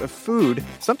cost of food,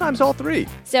 sometimes all three.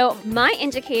 So my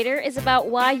indicator is about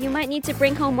why you might need to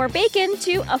bring home more bacon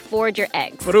to afford your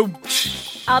eggs.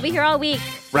 I'll be here all week.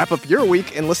 Wrap up your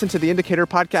week and listen to The Indicator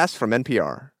podcast from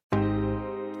NPR.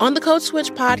 On the Code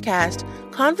Switch podcast,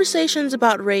 conversations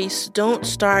about race don't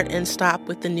start and stop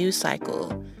with the news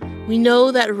cycle. We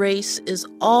know that race is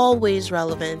always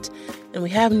relevant, and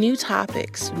we have new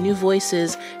topics, new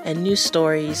voices, and new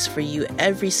stories for you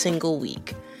every single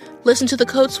week. Listen to the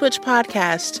Code Switch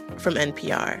podcast from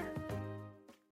NPR.